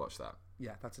need to rewatch that.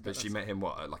 Yeah, that's a... But she met him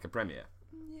what at like a premiere?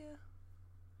 Yeah.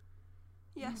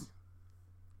 Yes.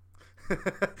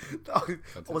 Oh,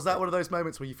 was that one of those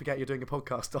moments where you forget you're doing a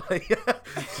podcast, Ollie?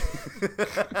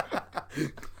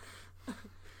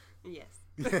 Yes.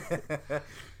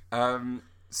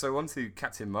 So on to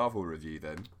Captain Marvel review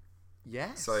then.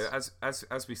 Yes. So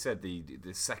as we said, the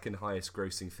second highest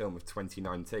grossing film of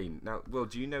 2019. Now, Will,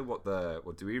 do you know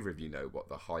do either of you know what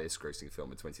the highest grossing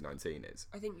film of 2019 is?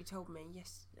 I think you told me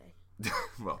yesterday.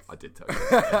 Well, I did tell you.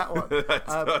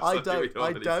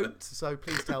 I don't. So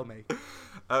please tell me.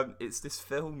 It's this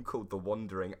film called The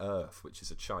Wandering Earth, which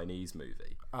is a Chinese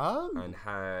movie Oh. and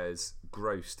has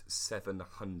grossed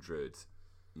 $700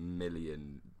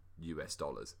 million US.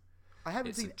 I haven't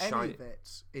It's seen a any of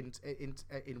it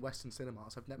in Western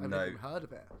cinemas. I've never even heard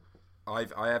of it. I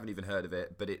haven't even heard of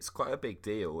it, but it's quite a big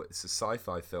deal. It's a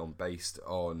sci-fi film based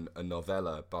on a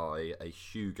novella by a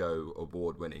Hugo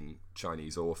Award-winning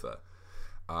Chinese author.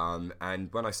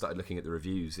 And when I started looking at the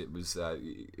reviews, it was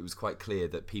quite clear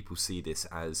that people see this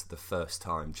as the first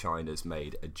time China's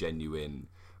made a genuine,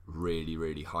 really,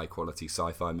 really high-quality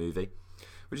sci-fi movie,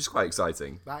 which is quite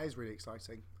exciting. That is really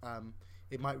exciting.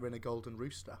 It might win a Golden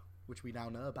Rooster, which we now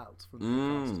know about from the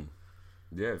podcast.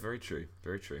 Yeah, very true,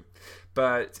 very true.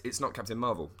 But it's not Captain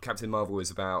Marvel. Captain Marvel is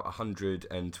about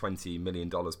 $120 million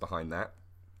behind that.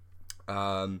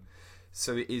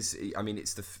 So it is. I mean,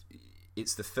 it's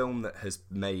the film that has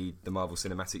made the Marvel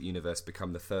Cinematic Universe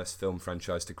become the first film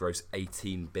franchise to gross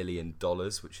 $18 billion,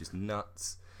 which is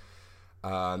nuts.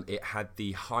 It had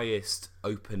the highest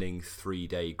opening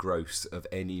 3-day gross of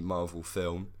any Marvel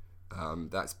film.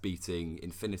 That's beating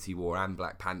Infinity War and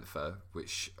Black Panther,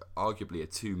 which arguably are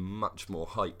 2 much more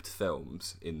hyped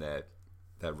films in their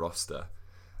roster,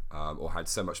 or had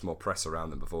so much more press around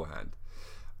them beforehand.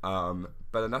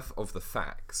 But enough of the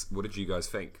facts. What did you guys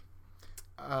think?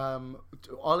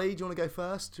 Ollie, do you want to go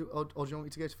first, or do you want me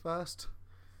to go first?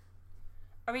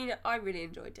 I mean, I really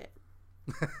enjoyed it.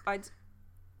 I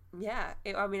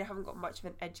haven't got much of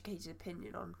an educated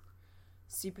opinion on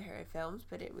superhero films,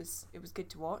 but it was good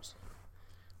to watch.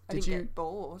 I didn't get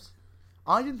bored.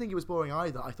 I didn't think it was boring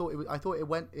either. I thought it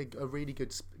went a really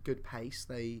good pace.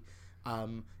 I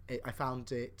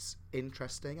found it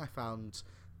interesting. I found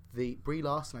the Brie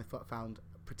Larson I found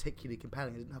particularly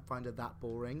compelling. I didn't find her that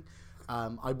boring.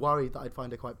 I worried that I'd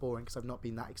find her quite boring because I've not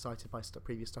been that excited by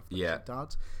previous stuff that Yeah. she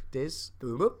did.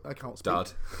 I can't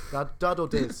speak. Dud or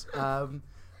Diz.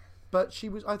 But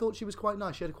I thought she was quite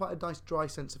nice. She had quite a nice dry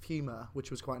sense of humour, which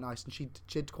was quite nice, and she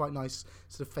did quite nice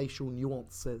sort of facial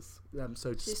nuances,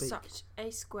 so to She's speak. such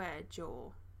a square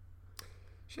jaw.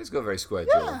 She's got a very square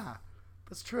jaw. Yeah,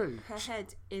 that's true. Her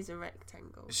head is a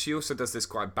rectangle. She also does this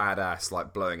quite badass,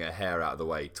 like blowing her hair out of the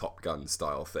way, Top Gun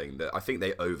style thing that I think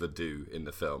they overdo in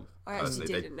the film. I actually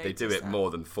Personally, didn't they do notice it that.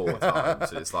 more than 4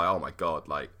 times. And it's like, oh my god,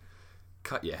 like,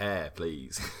 cut your hair,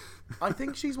 please. I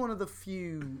think she's one of the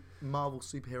few Marvel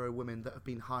superhero women that have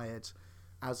been hired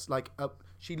as like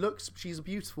she's a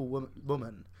beautiful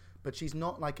woman, but she's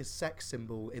not like a sex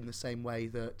symbol in the same way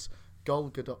that Gal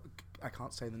Gadot. I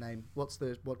can't say the name. What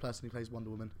person who plays Wonder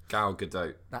Woman? Gal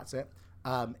Gadot. That's it.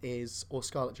 Is or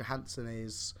Scarlett Johansson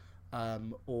is,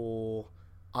 or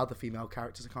other female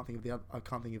characters. I can't think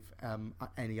of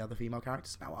any other female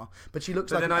characters now are. But she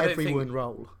looks like an every woman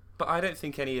role. But I don't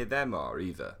think any of them are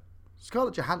either.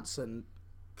 Scarlett Johansson,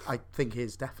 I think,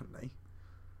 is definitely.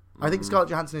 I think Scarlett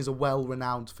Johansson is a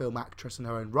well-renowned film actress in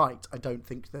her own right. I don't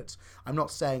think that. I'm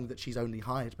not saying that she's only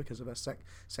hired because of her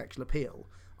sexual appeal.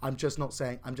 I'm just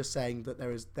saying that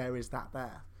there is that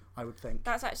there. I would think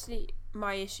That's actually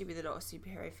my issue with a lot of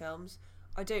superhero films.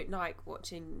 I don't like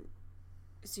watching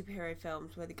superhero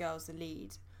films where the girl's the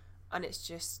lead, and it's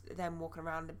just them walking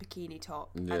around in a bikini top,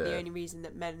 and the only reason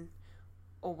that men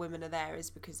or women are there is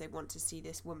because they want to see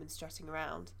this woman strutting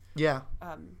around. Yeah.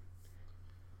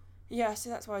 Yeah,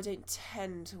 so that's why I don't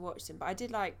tend to watch them. But I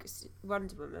did like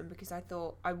Wonder Woman because I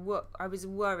thought I was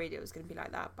worried it was going to be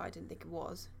like that, but I didn't think it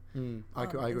was. I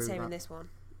agree with same that. in this one.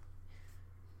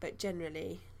 But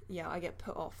generally, yeah, I get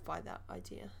put off by that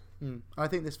idea. I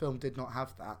think this film did not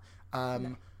have that.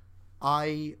 No.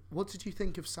 What did you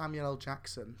think of Samuel L.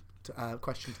 Jackson?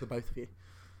 Question to the both of you.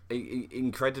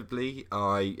 Incredibly,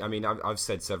 I mean, I've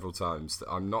said several times that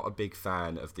I'm not a big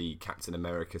fan of the Captain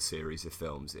America series of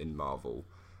films in Marvel,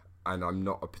 and I'm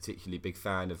not a particularly big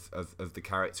fan of the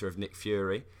character of Nick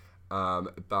Fury,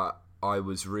 but I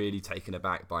was really taken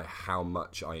aback by how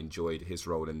much I enjoyed his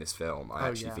role in this film. I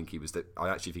actually think he was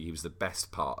the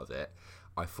best part of it.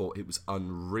 I thought it was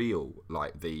unreal,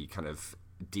 like the kind of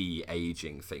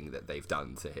de-aging thing that they've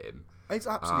done to him. It's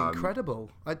absolutely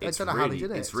incredible. I don't know how they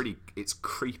did it. It's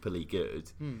creepily good.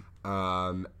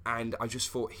 And I just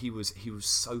thought he was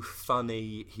so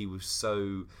funny.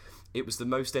 It was the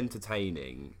most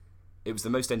entertaining. It was the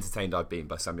most entertained I've been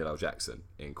by Samuel L. Jackson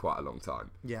in quite a long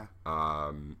time. Yeah.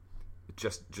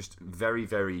 Just very,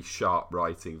 very sharp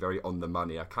writing, very on the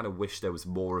money. I kind of wish there was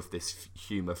more of this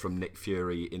humour from Nick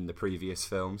Fury in the previous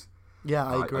films. Yeah,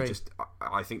 I agree.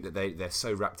 I think that they're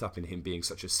so wrapped up in him being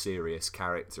such a serious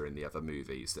character in the other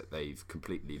movies that they've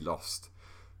completely lost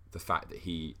the fact that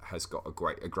he has got a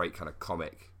great kind of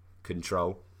comic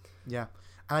control. Yeah,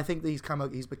 and I think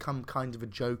he's become kind of a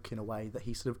joke in a way that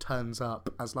he sort of turns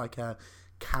up as like a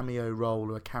cameo role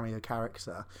or a cameo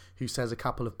character who says a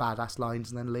couple of badass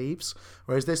lines and then leaves,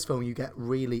 whereas this film you get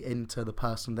really into the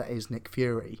person that is Nick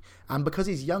Fury, and because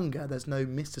he's younger there's no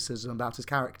mysticism about his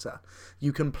character.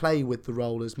 You can play with the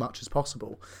role as much as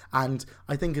possible, and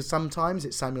I think sometimes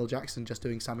it's Samuel Jackson just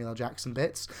doing Samuel L. Jackson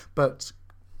bits, but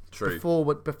True.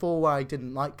 Before I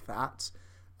didn't like that.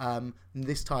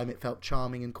 This time it felt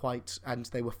charming and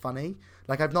they were funny.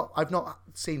 Like I've not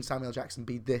seen Samuel Jackson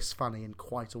be this funny in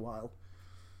quite a while.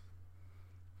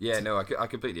 Yeah, no, I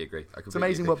completely agree. It's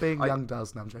amazing what being young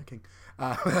does. No, I'm joking.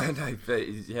 No,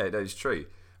 it's true.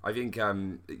 I think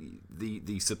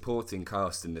the supporting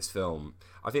cast in this film,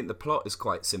 I think the plot is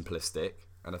quite simplistic,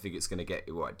 and I think it's going to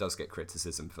it does get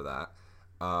criticism for that.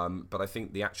 But I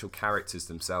think the actual characters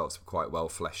themselves are quite well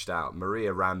fleshed out.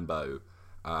 Maria Rambeau,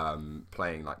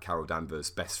 playing like Carol Danvers'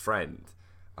 best friend,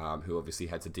 who obviously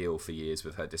had to deal for years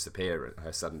with her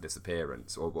sudden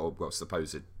disappearance, or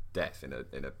supposed death in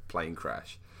a plane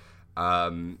crash.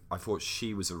 I thought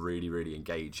she was a really, really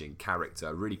engaging character,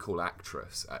 a really cool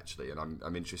actress actually, and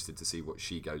I'm interested to see what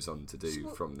she goes on to do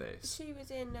from this. She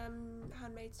was in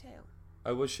Handmaid's Tale.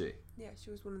 Oh, was she? Yeah, she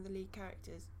was one of the lead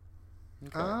characters.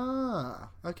 Okay. Ah,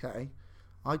 okay.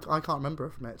 I can't remember her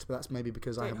from it, but that's maybe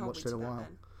because I haven't watched it in a while.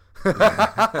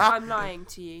 I'm lying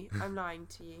to you.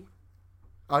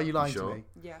 Are you lying sure? to me?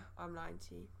 Yeah, I'm lying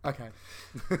to you. Okay.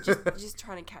 Just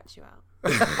trying to catch you out.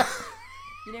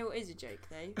 You know what is a joke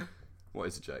though? What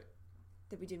is a joke?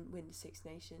 That we didn't win the Six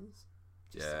Nations.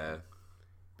 Yeah.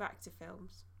 Back to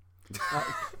films.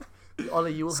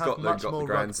 Ollie, you will have Scotland much got more the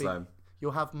Grand rugby. Slam.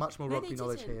 You'll have much more No, rugby they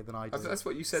knowledge didn't. here than I do. That's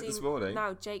what you said this See, morning.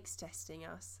 Now Jake's testing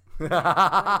us.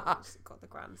 Got the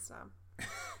Grand Slam.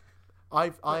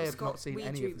 I have not seen We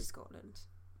any drew of with this. Scotland.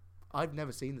 I've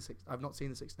never seen I've not seen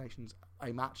the Six Nations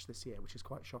a match this year, which is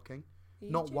quite shocking. Are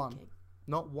you Not joking? one.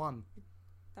 Not one.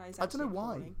 That is I don't know actually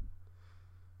why. appalling.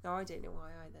 No, I don't know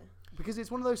why either. Because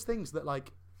it's one of those things that,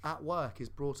 like, at work is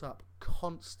brought up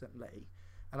constantly.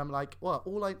 And I'm like, well,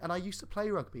 I used to play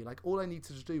rugby. Like, all I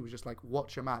needed to do was just, like,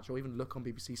 watch a match or even look on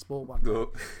BBC Sport one day.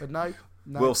 But no.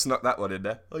 Will snuck that one in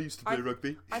there. I used to play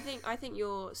rugby. I think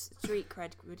your street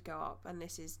cred would go up, and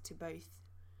this is to both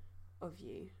of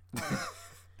you.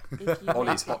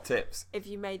 Ollie's hot tips. If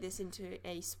you made this into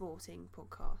a sporting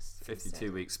podcast.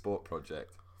 52-week sport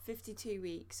project. 52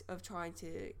 weeks of trying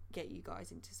to get you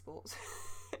guys into sports.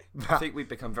 I think we've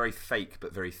become very fake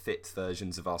but very fit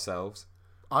versions of ourselves.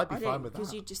 I'd be fine with that.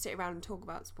 Because you just sit around and talk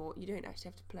about sport. You don't actually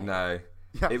have to play. No.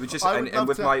 Yeah, it would just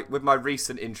with my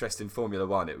recent interest in Formula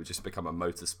One, it would just become a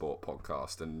motorsport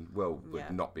podcast, and Will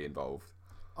would not be involved.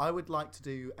 I would like to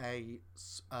do a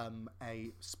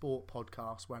sport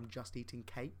podcast where I'm just eating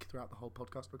cake throughout the whole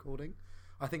podcast recording.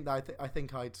 I think that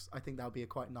would be a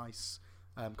quite nice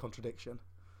contradiction.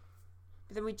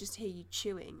 But then we just hear you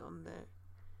chewing on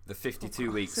Oh, the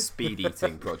 52-week speed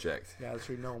eating project. Yeah, that's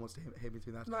true. No one wants to hear me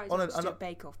do that. Right, just a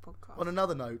Bake Off podcast. On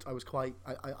another note, I was quite.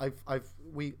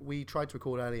 We tried to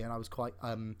record earlier, and I was quite.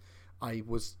 I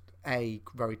was A,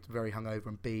 very very hungover,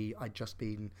 and B, I'd just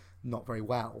been not very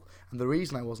well. And the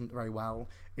reason I wasn't very well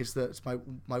is that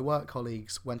my work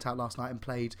colleagues went out last night and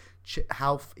played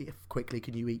how quickly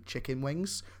can you eat chicken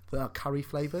wings that are curry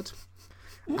flavoured,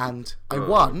 and I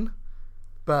won,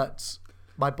 but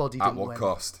my body didn't win. At what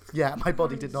cost? Yeah, my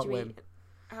body did not win.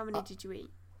 How many did you eat?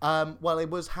 Well, it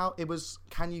was.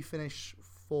 Can you finish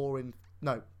 3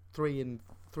 in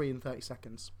 30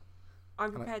 seconds?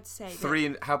 I'm prepared to say three.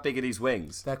 And how big are these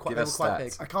wings? They were quite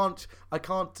big. I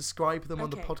can't describe them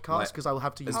on the podcast because I will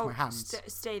have to use my hands.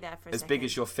 Stay there for a second. As big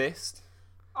as your fist?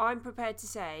 I'm prepared to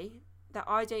say that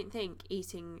I don't think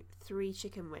eating 3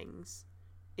 chicken wings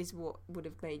is what would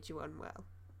have made you unwell.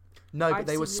 No, but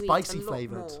they were spicy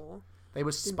flavoured. They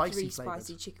were spicy 3 flavoured.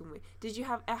 spicy chicken wings. Did you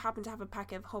happen to have a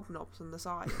pack of hobnobs on the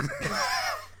side?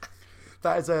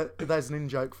 There's an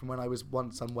in-joke from when I was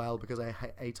once unwell because I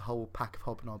ate a whole pack of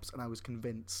hobnobs and I was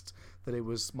convinced that it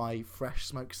was my fresh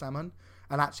smoked salmon,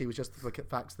 and actually it was just the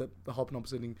fact that the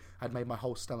hobnobs had made my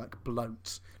whole stomach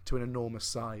bloat to an enormous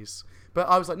size. But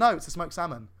I was like, no, it's a smoked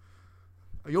salmon.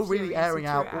 You're really airing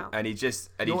out. And he just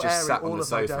sat on the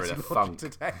sofa in a funk.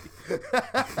 Today.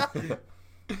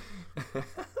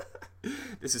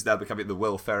 This is now becoming the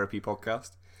Will Therapy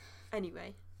podcast.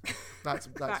 Anyway. That's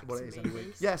what it is anyway.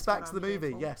 Yes, back to the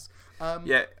movie. Yes.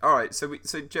 Yeah. All right. So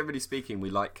generally speaking, we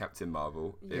like Captain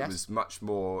Marvel. It Yes. was much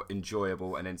more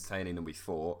enjoyable and entertaining than we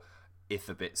thought, if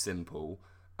a bit simple.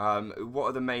 What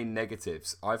are the main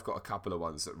negatives? I've got a couple of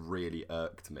ones that really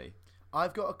irked me.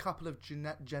 I've got a couple of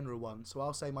general ones, so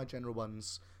I'll say my general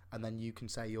ones, and then you can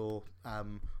say your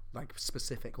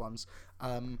specific ones.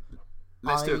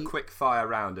 Let's do a quick fire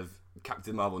round of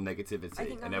Captain Marvel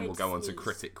negativity, and then we'll go on to sneeze.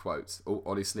 critic quotes. Oh,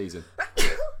 Ollie sneezing.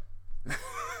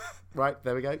 Right,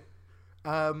 there we go.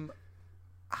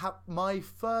 My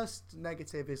first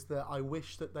negative is that I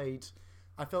wish that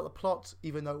I felt the plot,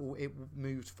 even though it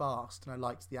moved fast, and I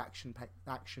liked the action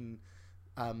pacing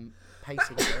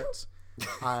of it.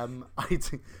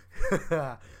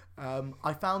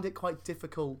 I found it quite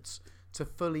difficult to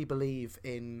fully believe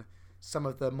in some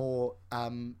of the more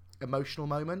emotional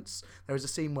moments. There is a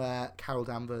scene where Carol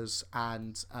Danvers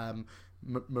and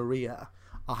Maria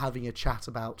are having a chat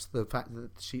about the fact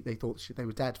that they thought they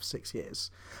were dead for 6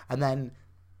 years, and then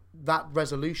that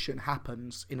resolution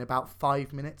happens in about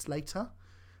 5 minutes later.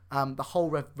 The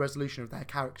whole resolution of their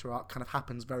character arc kind of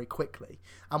happens very quickly,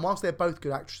 and whilst they're both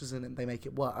good actresses and they make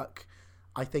it work,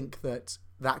 I think that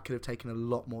could have taken a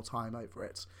lot more time over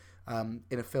it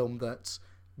in a film that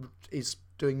is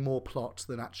doing more plot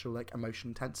than actual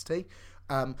emotion intensity.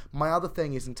 My other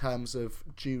thing is in terms of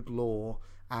Jude Law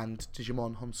and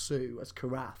Digimon Hounsou as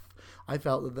Karath. I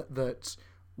felt that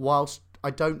whilst I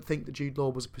don't think that Jude Law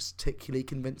was a particularly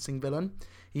convincing villain,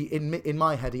 in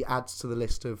my head he adds to the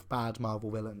list of bad Marvel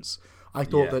villains. I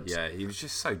thought he was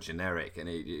just so generic, and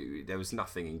there was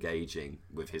nothing engaging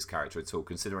with his character at all.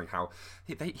 Considering how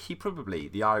he probably,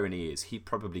 the irony is, he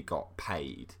probably got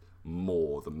paid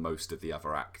more than most of the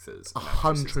other actors.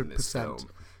 100%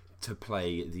 to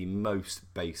play the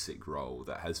most basic role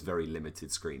that has very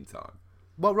limited screen time.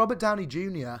 Well, Robert Downey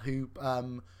Jr., who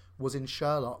was in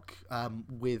Sherlock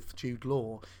with Jude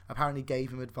Law, apparently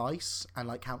gave him advice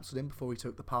and counselled him before he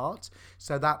took the part.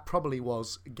 So that probably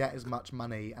was get as much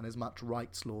money and as much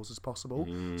rights laws as possible.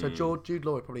 So Jude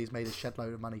Law probably has made a shed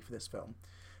load of money for this film.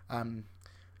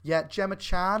 Gemma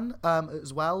Chan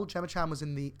as well. Gemma Chan was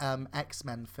in the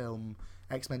X-Men film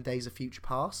X-Men Days of Future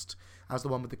Past as the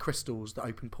one with the crystals that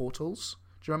open portals.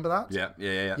 Do you remember that?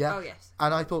 Yeah. Oh yes.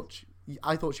 And I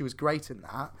thought she was great in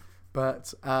that,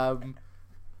 but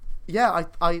yeah,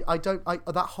 I don't.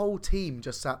 That whole team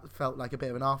just felt like a bit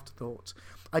of an afterthought.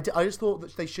 I just thought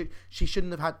that she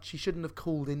shouldn't have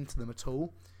called into them at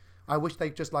all. I wish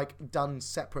they'd just like done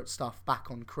separate stuff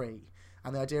back on Kree,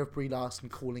 and the idea of Brie Larson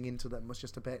calling into them was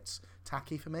just a bit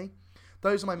tacky for me.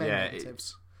 Those are my main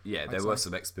negatives. There were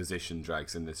some exposition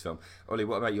drags in this film. Ollie,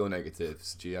 what about your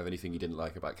negatives? Do you have anything you didn't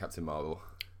like about Captain Marvel?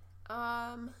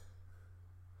 I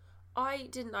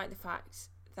didn't like the fact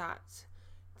that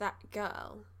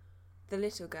girl, the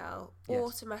little girl,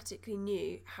 automatically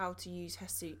knew how to use her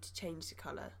suit to change the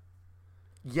colour.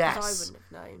 Yes. 'Cause I wouldn't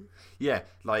have known. Yeah,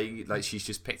 like she's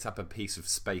just picked up a piece of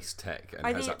space tech and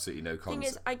has absolutely no The thing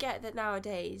concept. is, I get that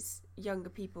nowadays younger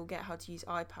people get how to use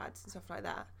iPads and stuff like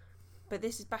that, but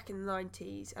this is back in the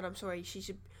 90s, and I'm sorry, she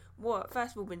should,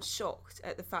 first of all, been shocked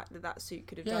at the fact that suit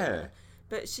could have done that,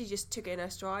 but she just took it in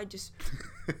her stride, just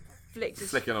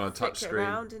flicking on a touch screen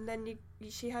around, and then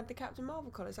she had the Captain Marvel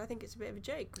colours. I think it's a bit of a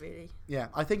joke, really. Yeah,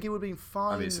 I think it would have been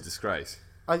fine. I mean, it's a disgrace.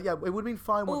 Yeah, it would have been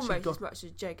fine once Almost she got... as much as a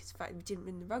joke as the fact that we didn't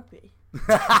win the rugby.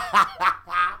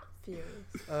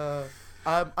 Furious.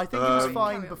 I think it was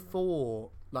fine Carry on.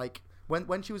 before, like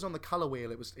when she was on the colour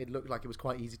wheel. It looked like it was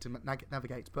quite easy to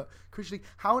navigate. But crucially,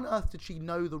 how on earth did she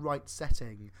know the right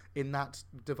setting in that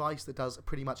device that does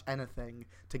pretty much anything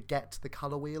to get the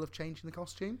colour wheel of changing the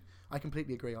costume? I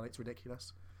completely agree on it. It's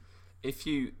ridiculous. If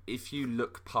you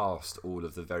look past all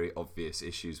of the very obvious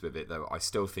issues with it, though, I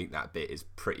still think that bit is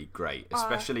pretty great,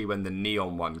 especially when the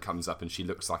neon one comes up and she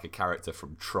looks like a character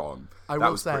from Tron. I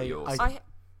will say,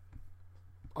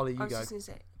 Ollie, you I was go. just going to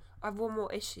say, I have one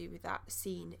more issue with that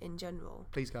scene in general.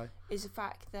 Please go. Is the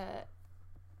fact that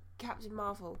Captain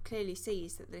Marvel clearly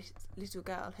sees that this little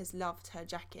girl has loved her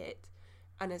jacket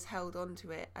and has held on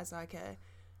to it as like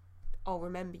I'll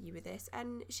remember you with this,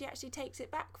 and she actually takes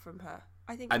it back from her.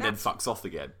 I think, and then fucks off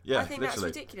again. Yeah, I think literally.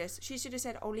 that's ridiculous. She should have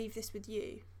said, "I'll leave this with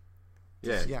you."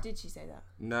 Yeah. Did she say that?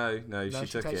 No, she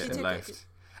took it and left.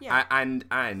 Yeah.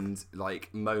 And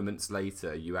like moments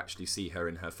later, you actually see her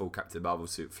in her full Captain Marvel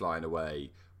suit flying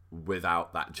away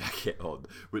without that jacket on,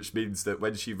 which means that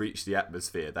when she reached the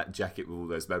atmosphere, that jacket with all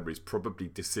those memories probably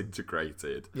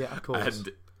disintegrated. Yeah, of course.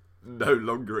 And no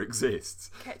longer exists.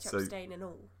 Ketchup stain and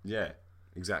all. Yeah,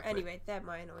 exactly. Anyway, they're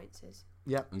my annoyances.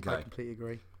 Yeah, okay. I completely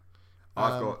agree.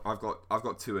 I've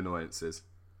got two annoyances.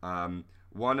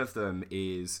 One of them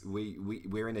is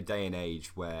we're in a day and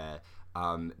age where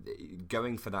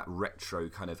going for that retro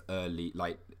kind of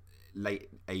late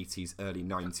 80s, early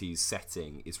 90s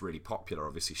setting is really popular.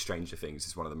 Obviously, Stranger Things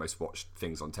is one of the most watched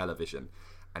things on television,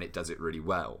 and it does it really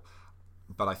well.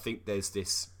 But I think there's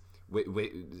this...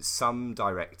 some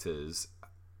directors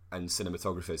and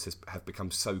cinematographers have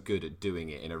become so good at doing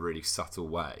it in a really subtle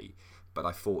way, but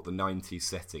I thought the 90s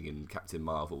setting in Captain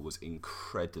Marvel was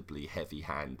incredibly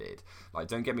heavy-handed. Like,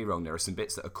 don't get me wrong, there are some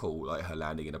bits that are cool, like her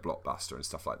landing in a blockbuster and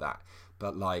stuff like that,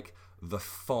 but like the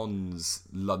Fonz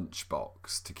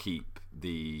lunchbox to keep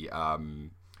the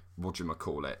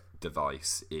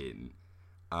device in,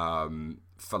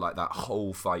 for like that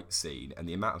whole fight scene, and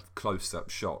the amount of close-up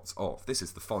shots of this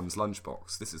is the Fonz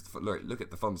lunchbox. This is look at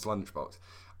the Fonz lunchbox.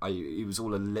 It was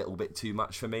all a little bit too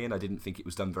much for me, and I didn't think it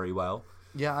was done very well.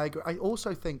 Yeah, I agree. I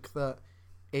also think that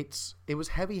it was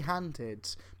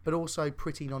heavy-handed, but also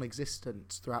pretty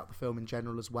non-existent throughout the film in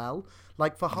general as well.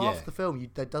 Like, for half the film,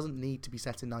 that doesn't need to be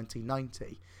set in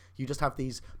 1990. You just have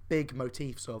these big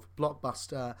motifs of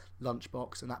Blockbuster,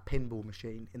 Lunchbox, and that pinball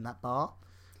machine in that bar.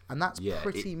 And that's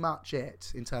pretty much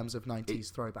it in terms of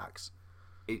 90s throwbacks.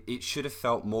 It should have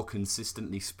felt more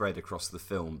consistently spread across the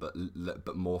film,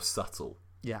 but more subtle.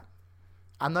 Yeah.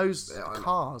 And those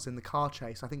cars in the car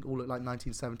chase, I think, all look like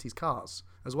 1970s cars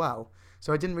as well.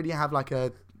 So I didn't really have like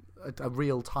a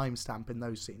real timestamp in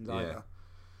those scenes either.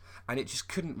 And it just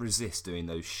couldn't resist doing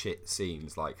those shit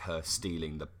scenes, like her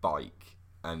stealing the bike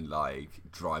and like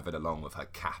driving along with her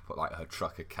cap, like her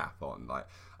trucker cap on. Like,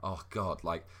 oh god,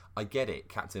 like I get it,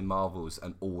 Captain Marvel's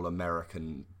an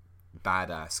all-American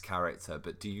badass character,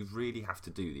 but do you really have to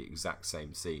do the exact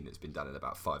same scene that's been done in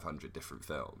about 500 different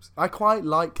films? I quite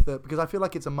like that, because I feel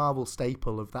like it's a Marvel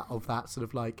staple of that sort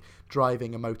of like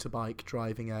driving a motorbike,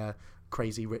 driving a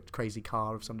crazy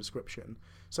car of some description.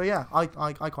 So yeah, I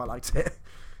quite liked it.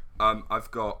 I've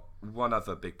got one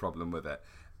other big problem with it.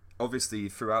 Obviously,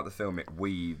 throughout the film, it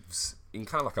weaves in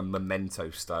kind of like a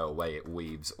Memento style way. It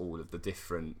weaves all of the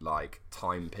different like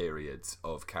time periods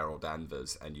of Carol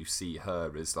Danvers, and you see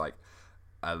her as like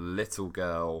a little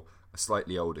girl, a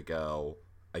slightly older girl,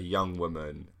 a young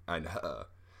woman, and her.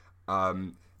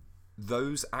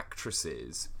 those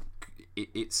actresses,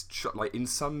 like in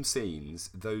some scenes,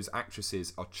 those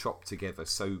actresses are chopped together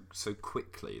so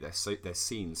quickly. They're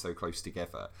scenes so close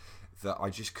together that I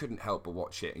just couldn't help but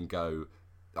watch it and go,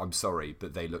 I'm sorry,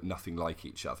 but they look nothing like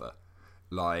each other.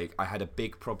 Like, I had a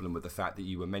big problem with the fact that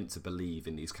you were meant to believe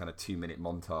in these kind of 2-minute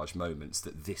montage moments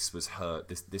that this was her,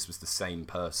 this was the same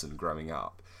person growing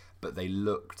up, but they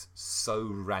looked so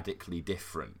radically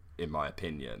different, in my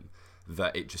opinion,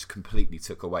 that it just completely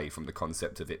took away from the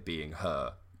concept of it being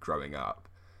her growing up.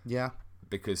 Yeah.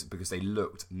 Because they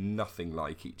looked nothing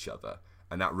like each other,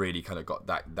 and that really kind of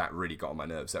that really got on my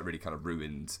nerves. That really kind of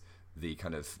ruined the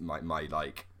kind of my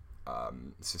like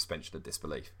suspension of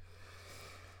disbelief.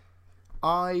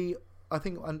 I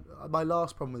think my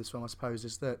last problem with this film, I suppose,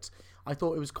 is that I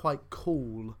thought it was quite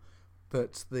cool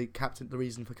that the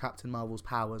reason for Captain Marvel's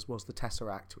powers was the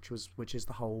Tesseract, which is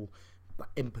the whole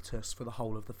impetus for the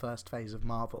whole of the first phase of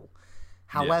Marvel.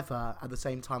 However, at the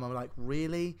same time, I'm like,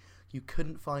 really, you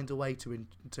couldn't find a way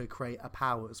to create a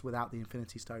powers without the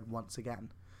Infinity Stone once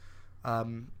again.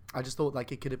 I just thought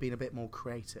like it could have been a bit more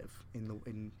creative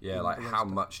in how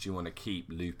much do you want to keep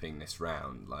looping this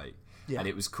round, like? Yeah. And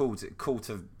it was cool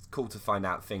to find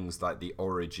out things like the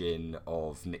origin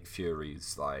of Nick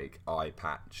Fury's like eye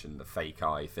patch and the fake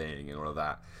eye thing and all of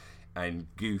that. And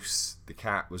Goose the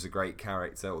cat was a great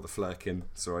character, or the Flurkin,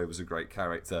 sorry, was a great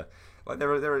character. Like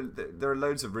there are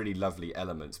loads of really lovely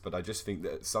elements, but I just think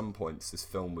that at some points this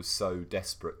film was so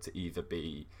desperate to either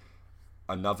be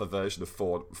another version of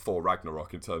Thor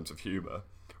Ragnarok in terms of humour,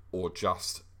 or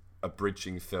just a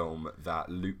bridging film that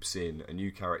loops in a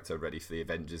new character ready for the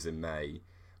Avengers in May,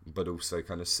 but also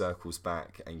kind of circles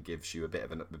back and gives you a bit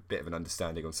of an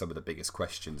understanding on some of the biggest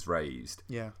questions raised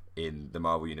in the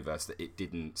Marvel Universe, that it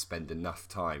didn't spend enough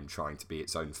time trying to be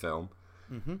its own film.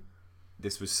 Mm-hmm.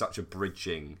 This was such a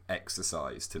bridging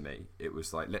exercise to me. It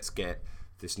was like, let's get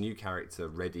this new character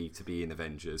ready to be in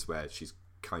Avengers, where she's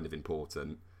kind of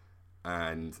important,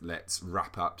 and let's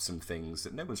wrap up some things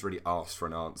that no one's really asked for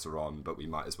an answer on, but we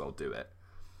might as well do it.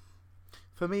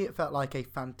 For me, it felt like a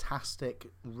fantastic,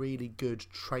 really good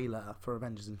trailer for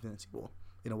Avengers Infinity War,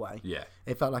 in a way. Yeah.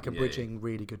 It felt like a bridging,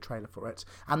 really good trailer for it.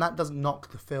 And that doesn't knock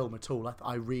the film at all.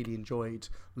 I really enjoyed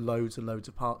loads and loads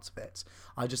of parts of it.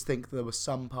 I just think there were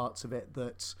some parts of it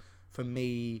that, for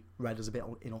me, read as a bit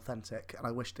inauthentic. And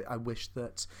I wish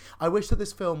that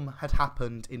this film had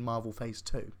happened in Marvel Phase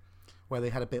 2, where they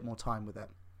had a bit more time with it.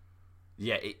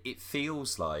 Yeah, it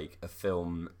feels like a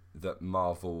film that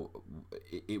Marvel...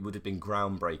 It would have been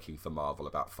groundbreaking for Marvel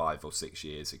about 5 or 6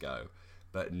 years ago,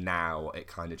 but now it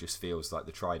kind of just feels like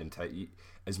the tried and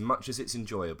as much as it's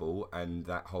enjoyable, and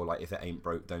that whole like, if it ain't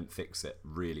broke, don't fix it,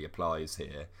 really applies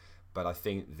here, but I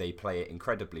think they play it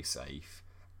incredibly safe,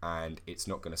 and it's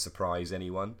not going to surprise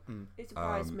anyone. It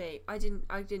surprised me. I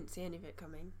didn't see any of it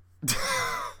coming.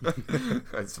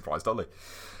 It surprised Ollie.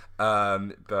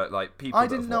 But like people that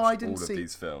have watched all of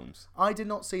these films, I did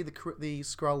not see the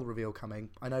Skrull reveal coming.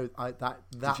 I know that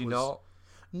did you not?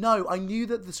 No, I knew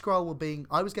that the Skrull were being...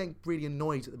 I was getting really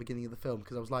annoyed at the beginning of the film,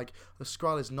 because I was like, the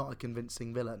Skrull is not a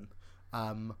convincing villain,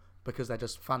 because they're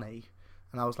just funny.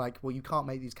 And I was like, well, you can't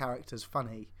make these characters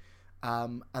funny.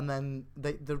 And then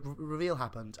the reveal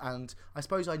happened, and I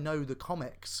suppose I know the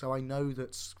comics, so I know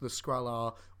that the Skrull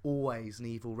are always an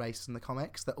evil race in the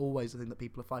comics. They're always the thing that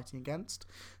people are fighting against.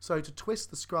 So to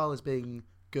twist the Skrull as being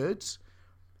good,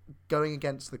 going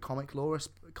against the comic lore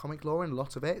in a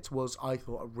lot of it, was, I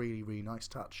thought, a really, really nice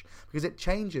touch, because it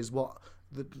changes what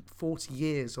the 40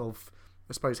 years of,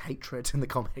 I suppose, hatred in the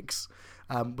comics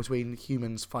between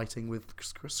humans fighting with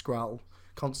Skrull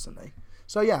constantly.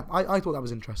 So yeah, I thought that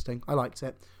was interesting. I liked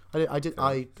it. I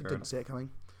didn't see it coming.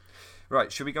 Right,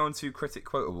 should we go on to Critic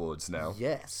Quote Awards now?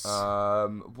 Yes.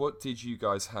 What did you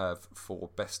guys have for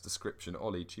best description?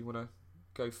 Ollie, do you want to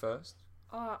go first?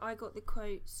 I got the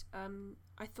quotes.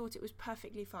 I thought it was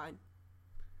perfectly fine.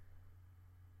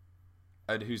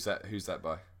 And who's that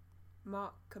by?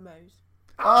 Mark Kermode.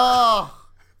 Oh!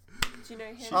 Do you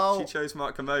know him? She chose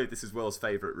Mark Kermode. This is Will's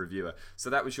favourite reviewer. So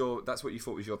that's what you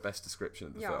thought was your best description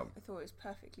of the film? Yeah, I thought it was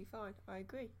perfectly fine. I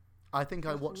agree. I think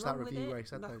Nothing I watched that wrong with review it, where he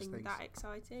said those nothing things. that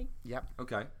exciting. Yep.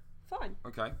 Okay. Fine.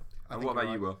 Okay. I And think what about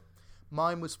you're you, right. Will?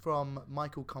 Mine was from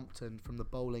Michael Compton from the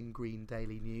Bowling Green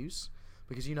Daily News,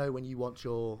 because you know when you want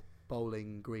your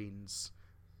bowling greens,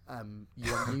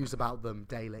 you want news about them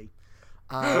daily.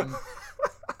 I've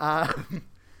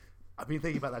been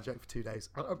thinking about that joke for 2 days.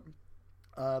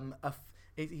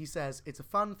 He says, it's a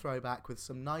fun throwback with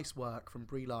some nice work from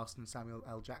Brie Larson and Samuel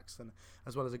L. Jackson,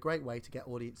 as well as a great way to get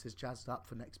audiences jazzed up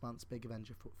for next month's big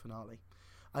Avenger finale.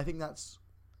 I think that's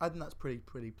pretty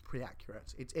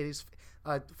accurate.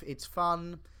 It's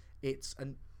fun. it's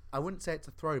an I wouldn't say it's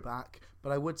a throwback,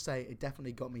 but I would say it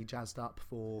definitely got me jazzed up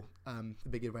for the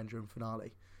big Avengers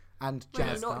finale. And Well,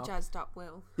 jazzed you're not up. jazzed up,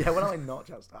 Will. Yeah, well, I'm not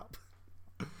jazzed up.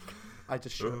 I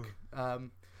just shook.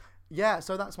 Yeah,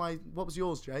 so that's what was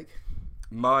yours, Jake?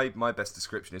 My best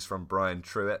description is from Brian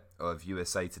Truitt of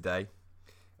USA Today.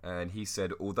 And he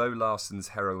said, although Larson's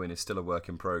heroine is still a work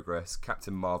in progress,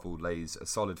 Captain Marvel lays a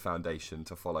solid foundation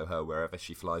to follow her wherever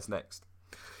she flies next.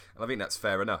 And I think that's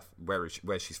fair enough. Where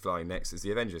she's flying next is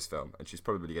the Avengers film, and she's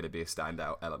probably going to be a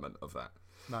standout element of that.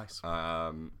 Nice.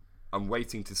 I'm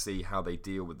waiting to see how they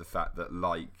deal with the fact that,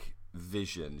 like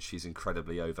Vision, she's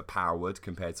incredibly overpowered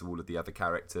compared to all of the other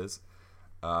characters.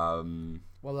 Well,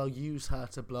 they'll use her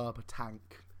to blow up a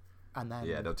tank, and then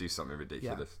they'll do something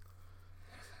ridiculous.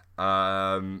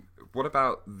 Yeah. What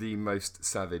about the most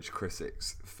savage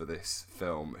critics for this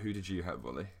film? Who did you have,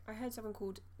 Ollie? I heard someone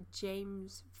called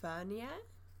James Vernier.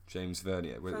 James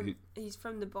Vernier. He's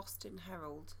from the Boston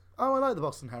Herald. Oh, I like the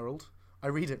Boston Herald. I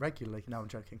read it regularly. No, I'm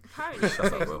joking. Apparently,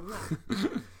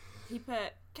 he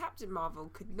put Captain Marvel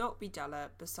could not be duller.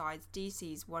 Besides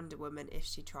DC's Wonder Woman, if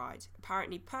she tried.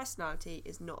 Apparently, personality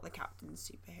is not the Captain's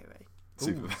superhero.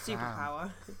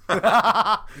 Superpower.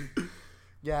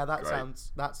 Yeah, that Great.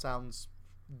 sounds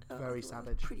very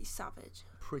savage. Pretty savage.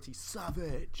 Pretty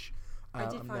savage. I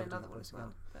did I'm find never doing another that one voice as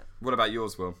well. But What about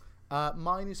yours, Will?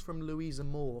 Mine is from Louisa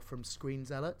Moore from Screen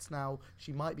Zealots. Now,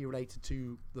 she might be related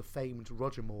to the famed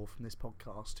Roger Moore from this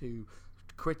podcast, who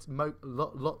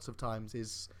lots of times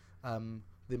is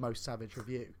the most savage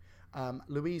review.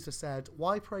 Louisa said,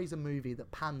 why praise a movie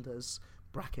that panders,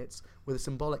 brackets, with a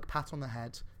symbolic pat on the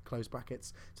head, close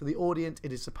brackets, to the audience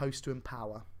it is supposed to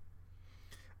empower?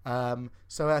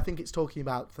 So I think it's talking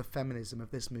about the feminism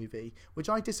of this movie, which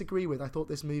I disagree with. I thought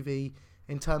this movie,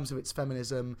 in terms of its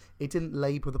feminism, it didn't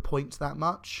labour the point that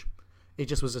much. It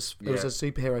just was it was a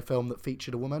superhero film that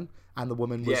featured a woman, and the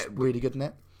woman was really good in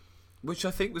it. Which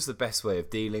I think was the best way of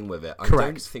dealing with it. Correct. I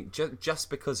don't think just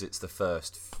because it's the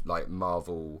first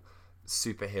Marvel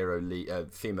superhero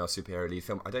lead, female superhero lead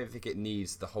film, I don't think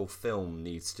the whole film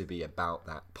needs to be about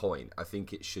that point. I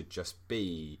think it should just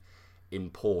be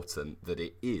important that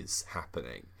it is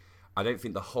happening. I don't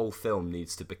think the whole film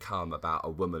needs to become about a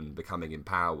woman becoming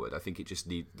empowered. I think it just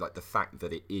needs, the fact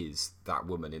that it is that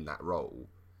woman in that role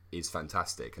is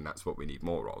fantastic, and that's what we need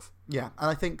more of. Yeah, and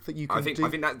I think that you can I think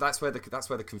that's where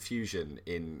the confusion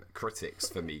in critics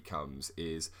for me comes,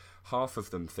 is half of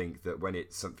them think that when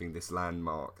it's something this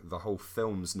landmark, the whole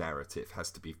film's narrative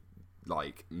has to be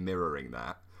mirroring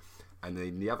that, and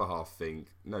then the other half think,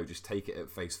 no, just take it at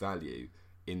face value.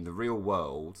 In the real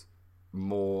world,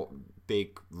 more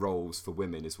big roles for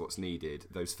women is what's needed.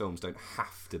 Those films don't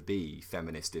have to be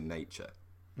feminist in nature.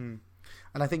 And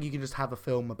I think you can just have a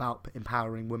film about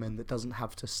empowering women that doesn't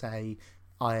have to say,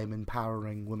 I am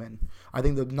empowering women. I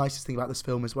think the nicest thing about this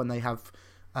film is when they have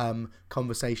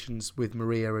conversations with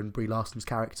Maria and Brie Larson's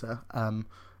character,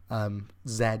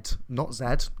 Zed, not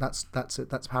Zed,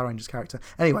 that's Power Rangers' character.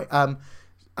 Anyway,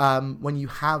 when you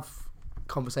have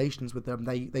conversations with them,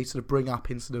 they sort of bring up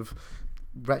in sort of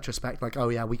retrospect, oh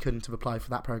yeah, we couldn't have applied for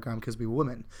that program because we were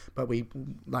women, but but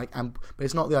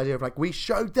it's not the idea of we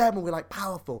showed them and we're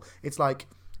powerful. It's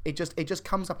it just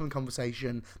comes up in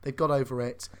conversation. They've got over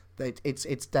it.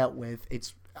 It's dealt with.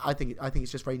 I think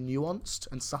it's just very nuanced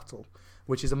and subtle,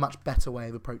 which is a much better way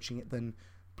of approaching it than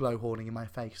blowhorning in my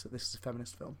face that this is a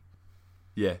feminist film.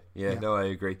 Yeah, no, I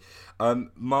agree.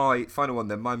 My final one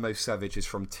then, my most savage, is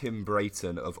from Tim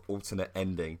Brayton of Alternate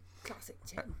Ending. Classic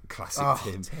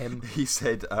Tim. Tim. He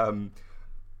said, an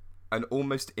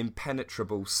almost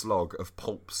impenetrable slog of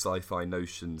pulp sci-fi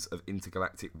notions of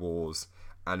intergalactic wars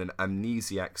and an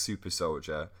amnesiac super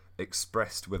soldier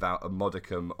expressed without a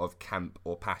modicum of camp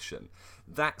or passion.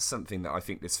 That's something that I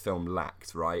think this film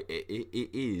lacked, right? It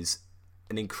is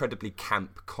an incredibly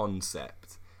camp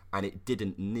concept, and it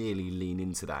didn't nearly lean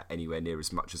into that anywhere near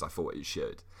as much as I thought it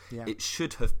should. Yeah. It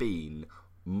should have been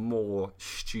more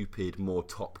stupid, more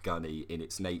Top Gunny in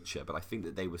its nature, but I think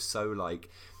that they were so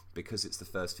because it's the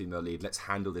first female lead, let's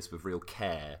handle this with real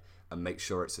care and make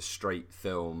sure it's a straight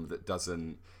film that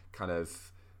doesn't kind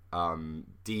of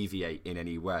deviate in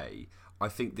any way. I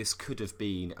think this could have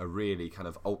been a really kind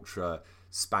of ultra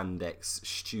spandex,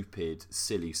 stupid,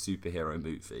 silly superhero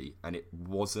movie, and it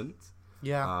wasn't.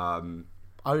 Yeah.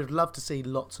 I would love to see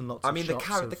lots and lots.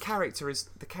 The character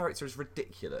is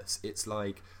ridiculous. It's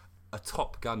like a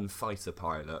Top Gun fighter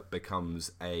pilot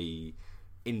becomes a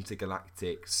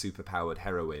intergalactic superpowered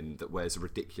heroine that wears a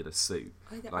ridiculous suit.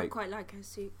 I quite like her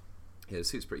suit. Yeah, the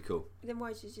suit's pretty cool. Then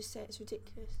why did you just say it's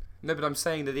ridiculous? No, but I'm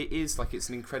saying that it is it's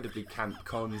an incredibly camp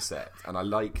concept, and I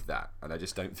like that, and I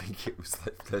just don't think it was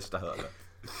fleshed out.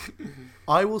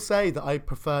 I will say that I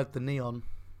preferred the neon.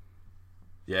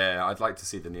 Yeah, I'd like to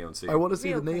see the neon suit. I want to see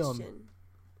Real the neon. question.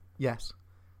 Yes.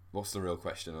 What's the real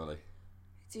question, Ollie?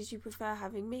 Did you prefer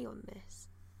having me on this?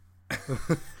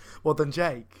 Well, then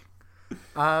Jake.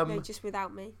 No, just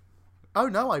without me. Oh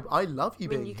no, I love you I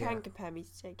mean, being you here. can compare me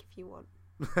to Jake if you want.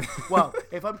 Well,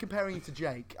 if I'm comparing you to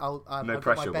Jake, No I've got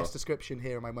pressure, my best Will. description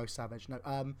here and my most savage. No,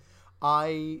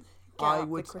 I up the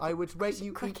would cricket- rate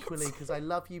you crickets. equally because I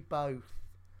love you both.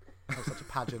 That's such a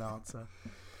pageant answer.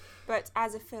 But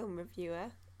as a film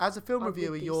reviewer, As a film I would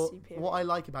reviewer, be you're superior. what I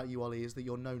like about you, Ollie, is that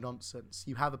you're no nonsense.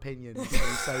 You have opinions and you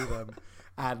say them,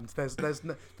 and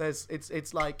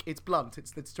it's like it's blunt.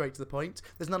 It's straight to the point.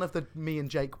 There's none of the me and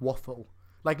Jake waffle.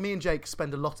 Like me and Jake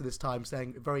spend a lot of this time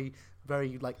saying very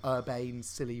very like urbane,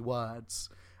 silly words,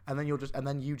 and then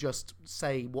you just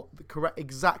say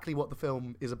exactly what the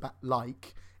film is about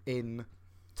like in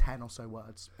 10 or so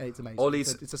words. It's amazing.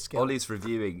 It's a skill. Ollie's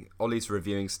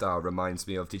reviewing style reminds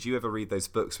me of. Did you ever read those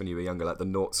books when you were younger, like the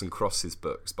Noughts and Crosses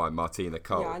books by Martina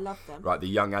Cole? yeah, I love them. Right, the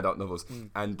young adult novels,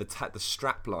 and the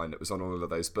strap line that was on all of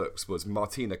those books was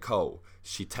Martina Cole.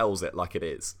 She tells it like it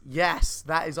is. Yes,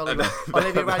 that is Olivia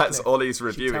That's Radcliffe. Ollie's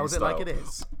reviewing She tells style. it like it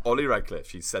is. Ollie Radcliffe.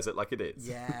 She says it like it is.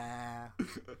 Yeah.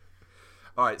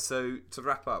 All right. So to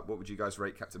wrap up, what would you guys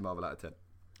rate Captain Marvel out of 10?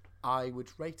 I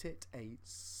would rate it a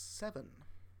 7.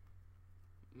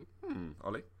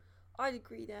 Ollie. I'd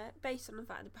agree there. Based on the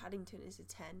fact that Paddington is a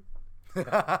 10,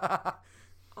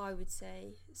 I would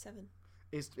say 7.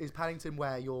 Is Paddington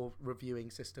where your reviewing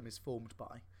system is formed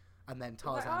by, and then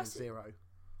Tarzan is 0?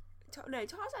 No,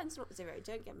 Tarzan's not 0.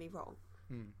 Don't get me wrong.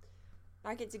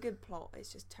 Like, it's a good plot.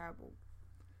 It's just terrible.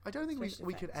 I don't think Special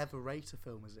we could effects. ever rate a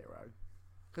film a 0,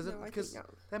 No, I because think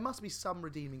no. there must be some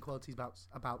redeeming qualities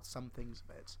about some things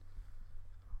of it.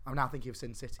 I'm now thinking of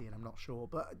Sin City, and I'm not sure,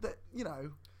 but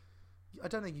I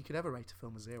don't think you could ever rate a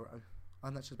film a 0.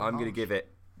 And that's just I'm going to give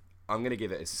it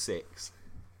a 6.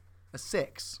 a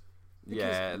 6.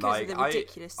 Yeah, Because like of the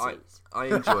ridiculous I scenes.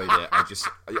 enjoyed it.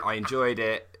 I enjoyed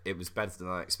it. It was better than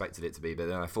I expected it to be, but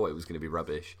then I thought it was going to be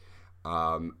rubbish.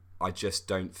 I just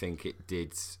don't think it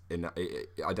did.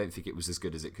 I don't think it was as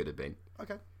good as it could have been.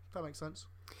 Okay, that makes sense.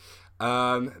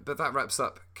 But that wraps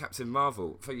up Captain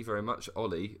Marvel. Thank you very much,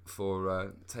 Ollie,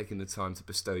 for taking the time to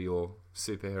bestow your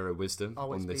superhero wisdom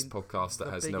on this podcast that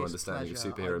has no understanding of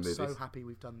superhero movies. I'm so happy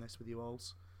we've done this with you,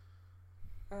 Ols.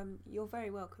 You're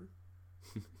very welcome.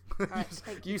 Alright,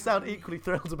 thank You for sound having me. equally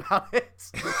thrilled about it.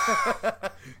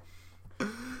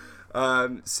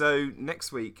 So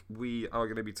next week we are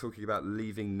going to be talking about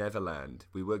Leaving Neverland.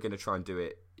 We were going to try and do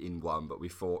it in one, but we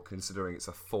thought, considering it's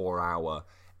a 4-hour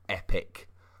epic,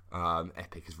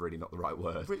 epic is really not the right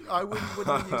word. I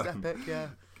wouldn't use epic, yeah.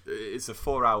 It's a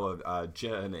 4-hour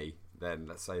journey. Then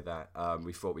let's say that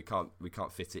we thought we can't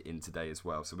fit it in today as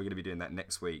well. So we're going to be doing that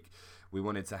next week. We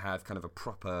wanted to have kind of a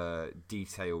proper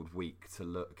detailed week to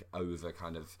look over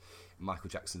kind of Michael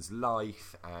Jackson's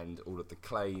life and all of the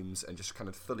claims and just kind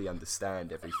of fully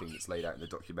understand everything that's laid out in the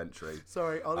documentary.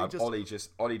 Sorry, Ollie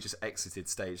just exited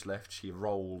stage left. She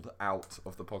rolled out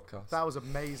of the podcast. That was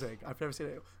amazing. I've never seen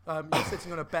it. You're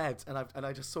sitting on a bed, and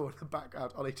I just saw in the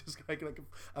background Ollie just going like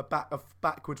a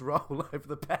backward roll over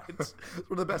the bed. It's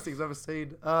one of the best things I've ever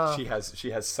seen. She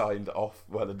has signed off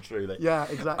well and truly. Yeah,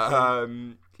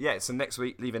 exactly. Yeah, so next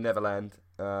week, Leaving Neverland.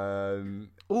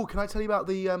 Oh, can I tell you about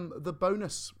the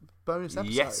bonus episode?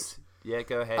 Yes. Yeah,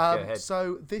 go ahead.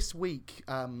 So this week,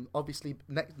 obviously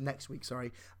next week,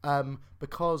 sorry,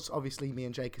 because obviously me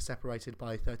and Jake are separated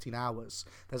by 13 hours.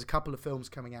 There's a couple of films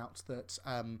coming out that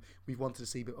we've wanted to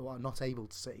see but are not able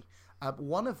to see.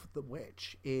 One of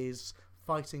which is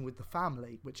Fighting with the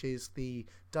Family, which is the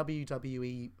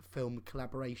WWE film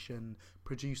collaboration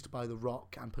produced by The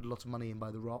Rock and put a lot of money in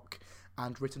by The Rock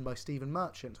and written by Stephen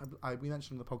Merchant. We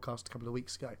mentioned on the podcast a couple of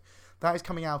weeks ago. That is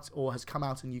coming out or has come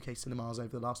out in UK cinemas over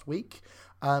the last week.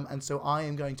 And so I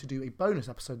am going to do a bonus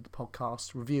episode of the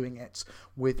podcast reviewing it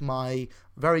with my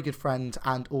very good friend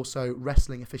and also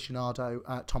wrestling aficionado,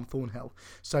 Tom Thornhill.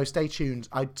 So stay tuned.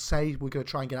 I'd say we're going to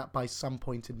try and get out by some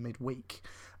point in midweek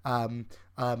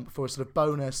for a sort of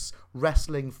bonus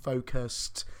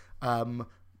wrestling-focused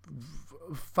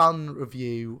fun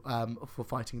review for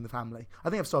Fighting in the Family. I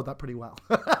think I've sold that pretty well.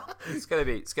 It's gonna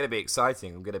be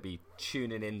exciting. I'm gonna be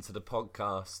tuning into the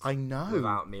podcast. I know.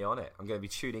 Without me on it, I'm gonna be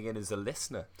tuning in as a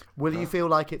listener. Will you feel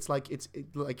like it's like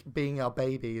being our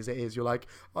baby as it is? You're like,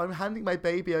 I'm handing my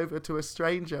baby over to a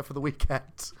stranger for the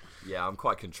weekend. Yeah, I'm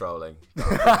quite controlling.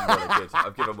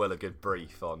 I've given Will a good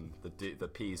brief on the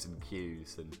P's and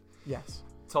Q's, and Yes.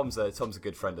 Tom's a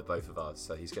good friend of both of ours,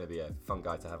 so he's going to be a fun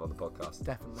guy to have on the podcast.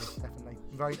 Definitely.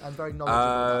 I'm very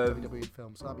knowledgeable about WWE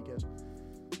films, so that'd be good.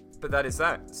 But that is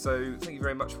that. So thank you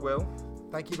very much, Will.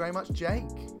 Thank you very much, Jake.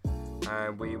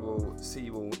 And we will see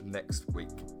you all next week.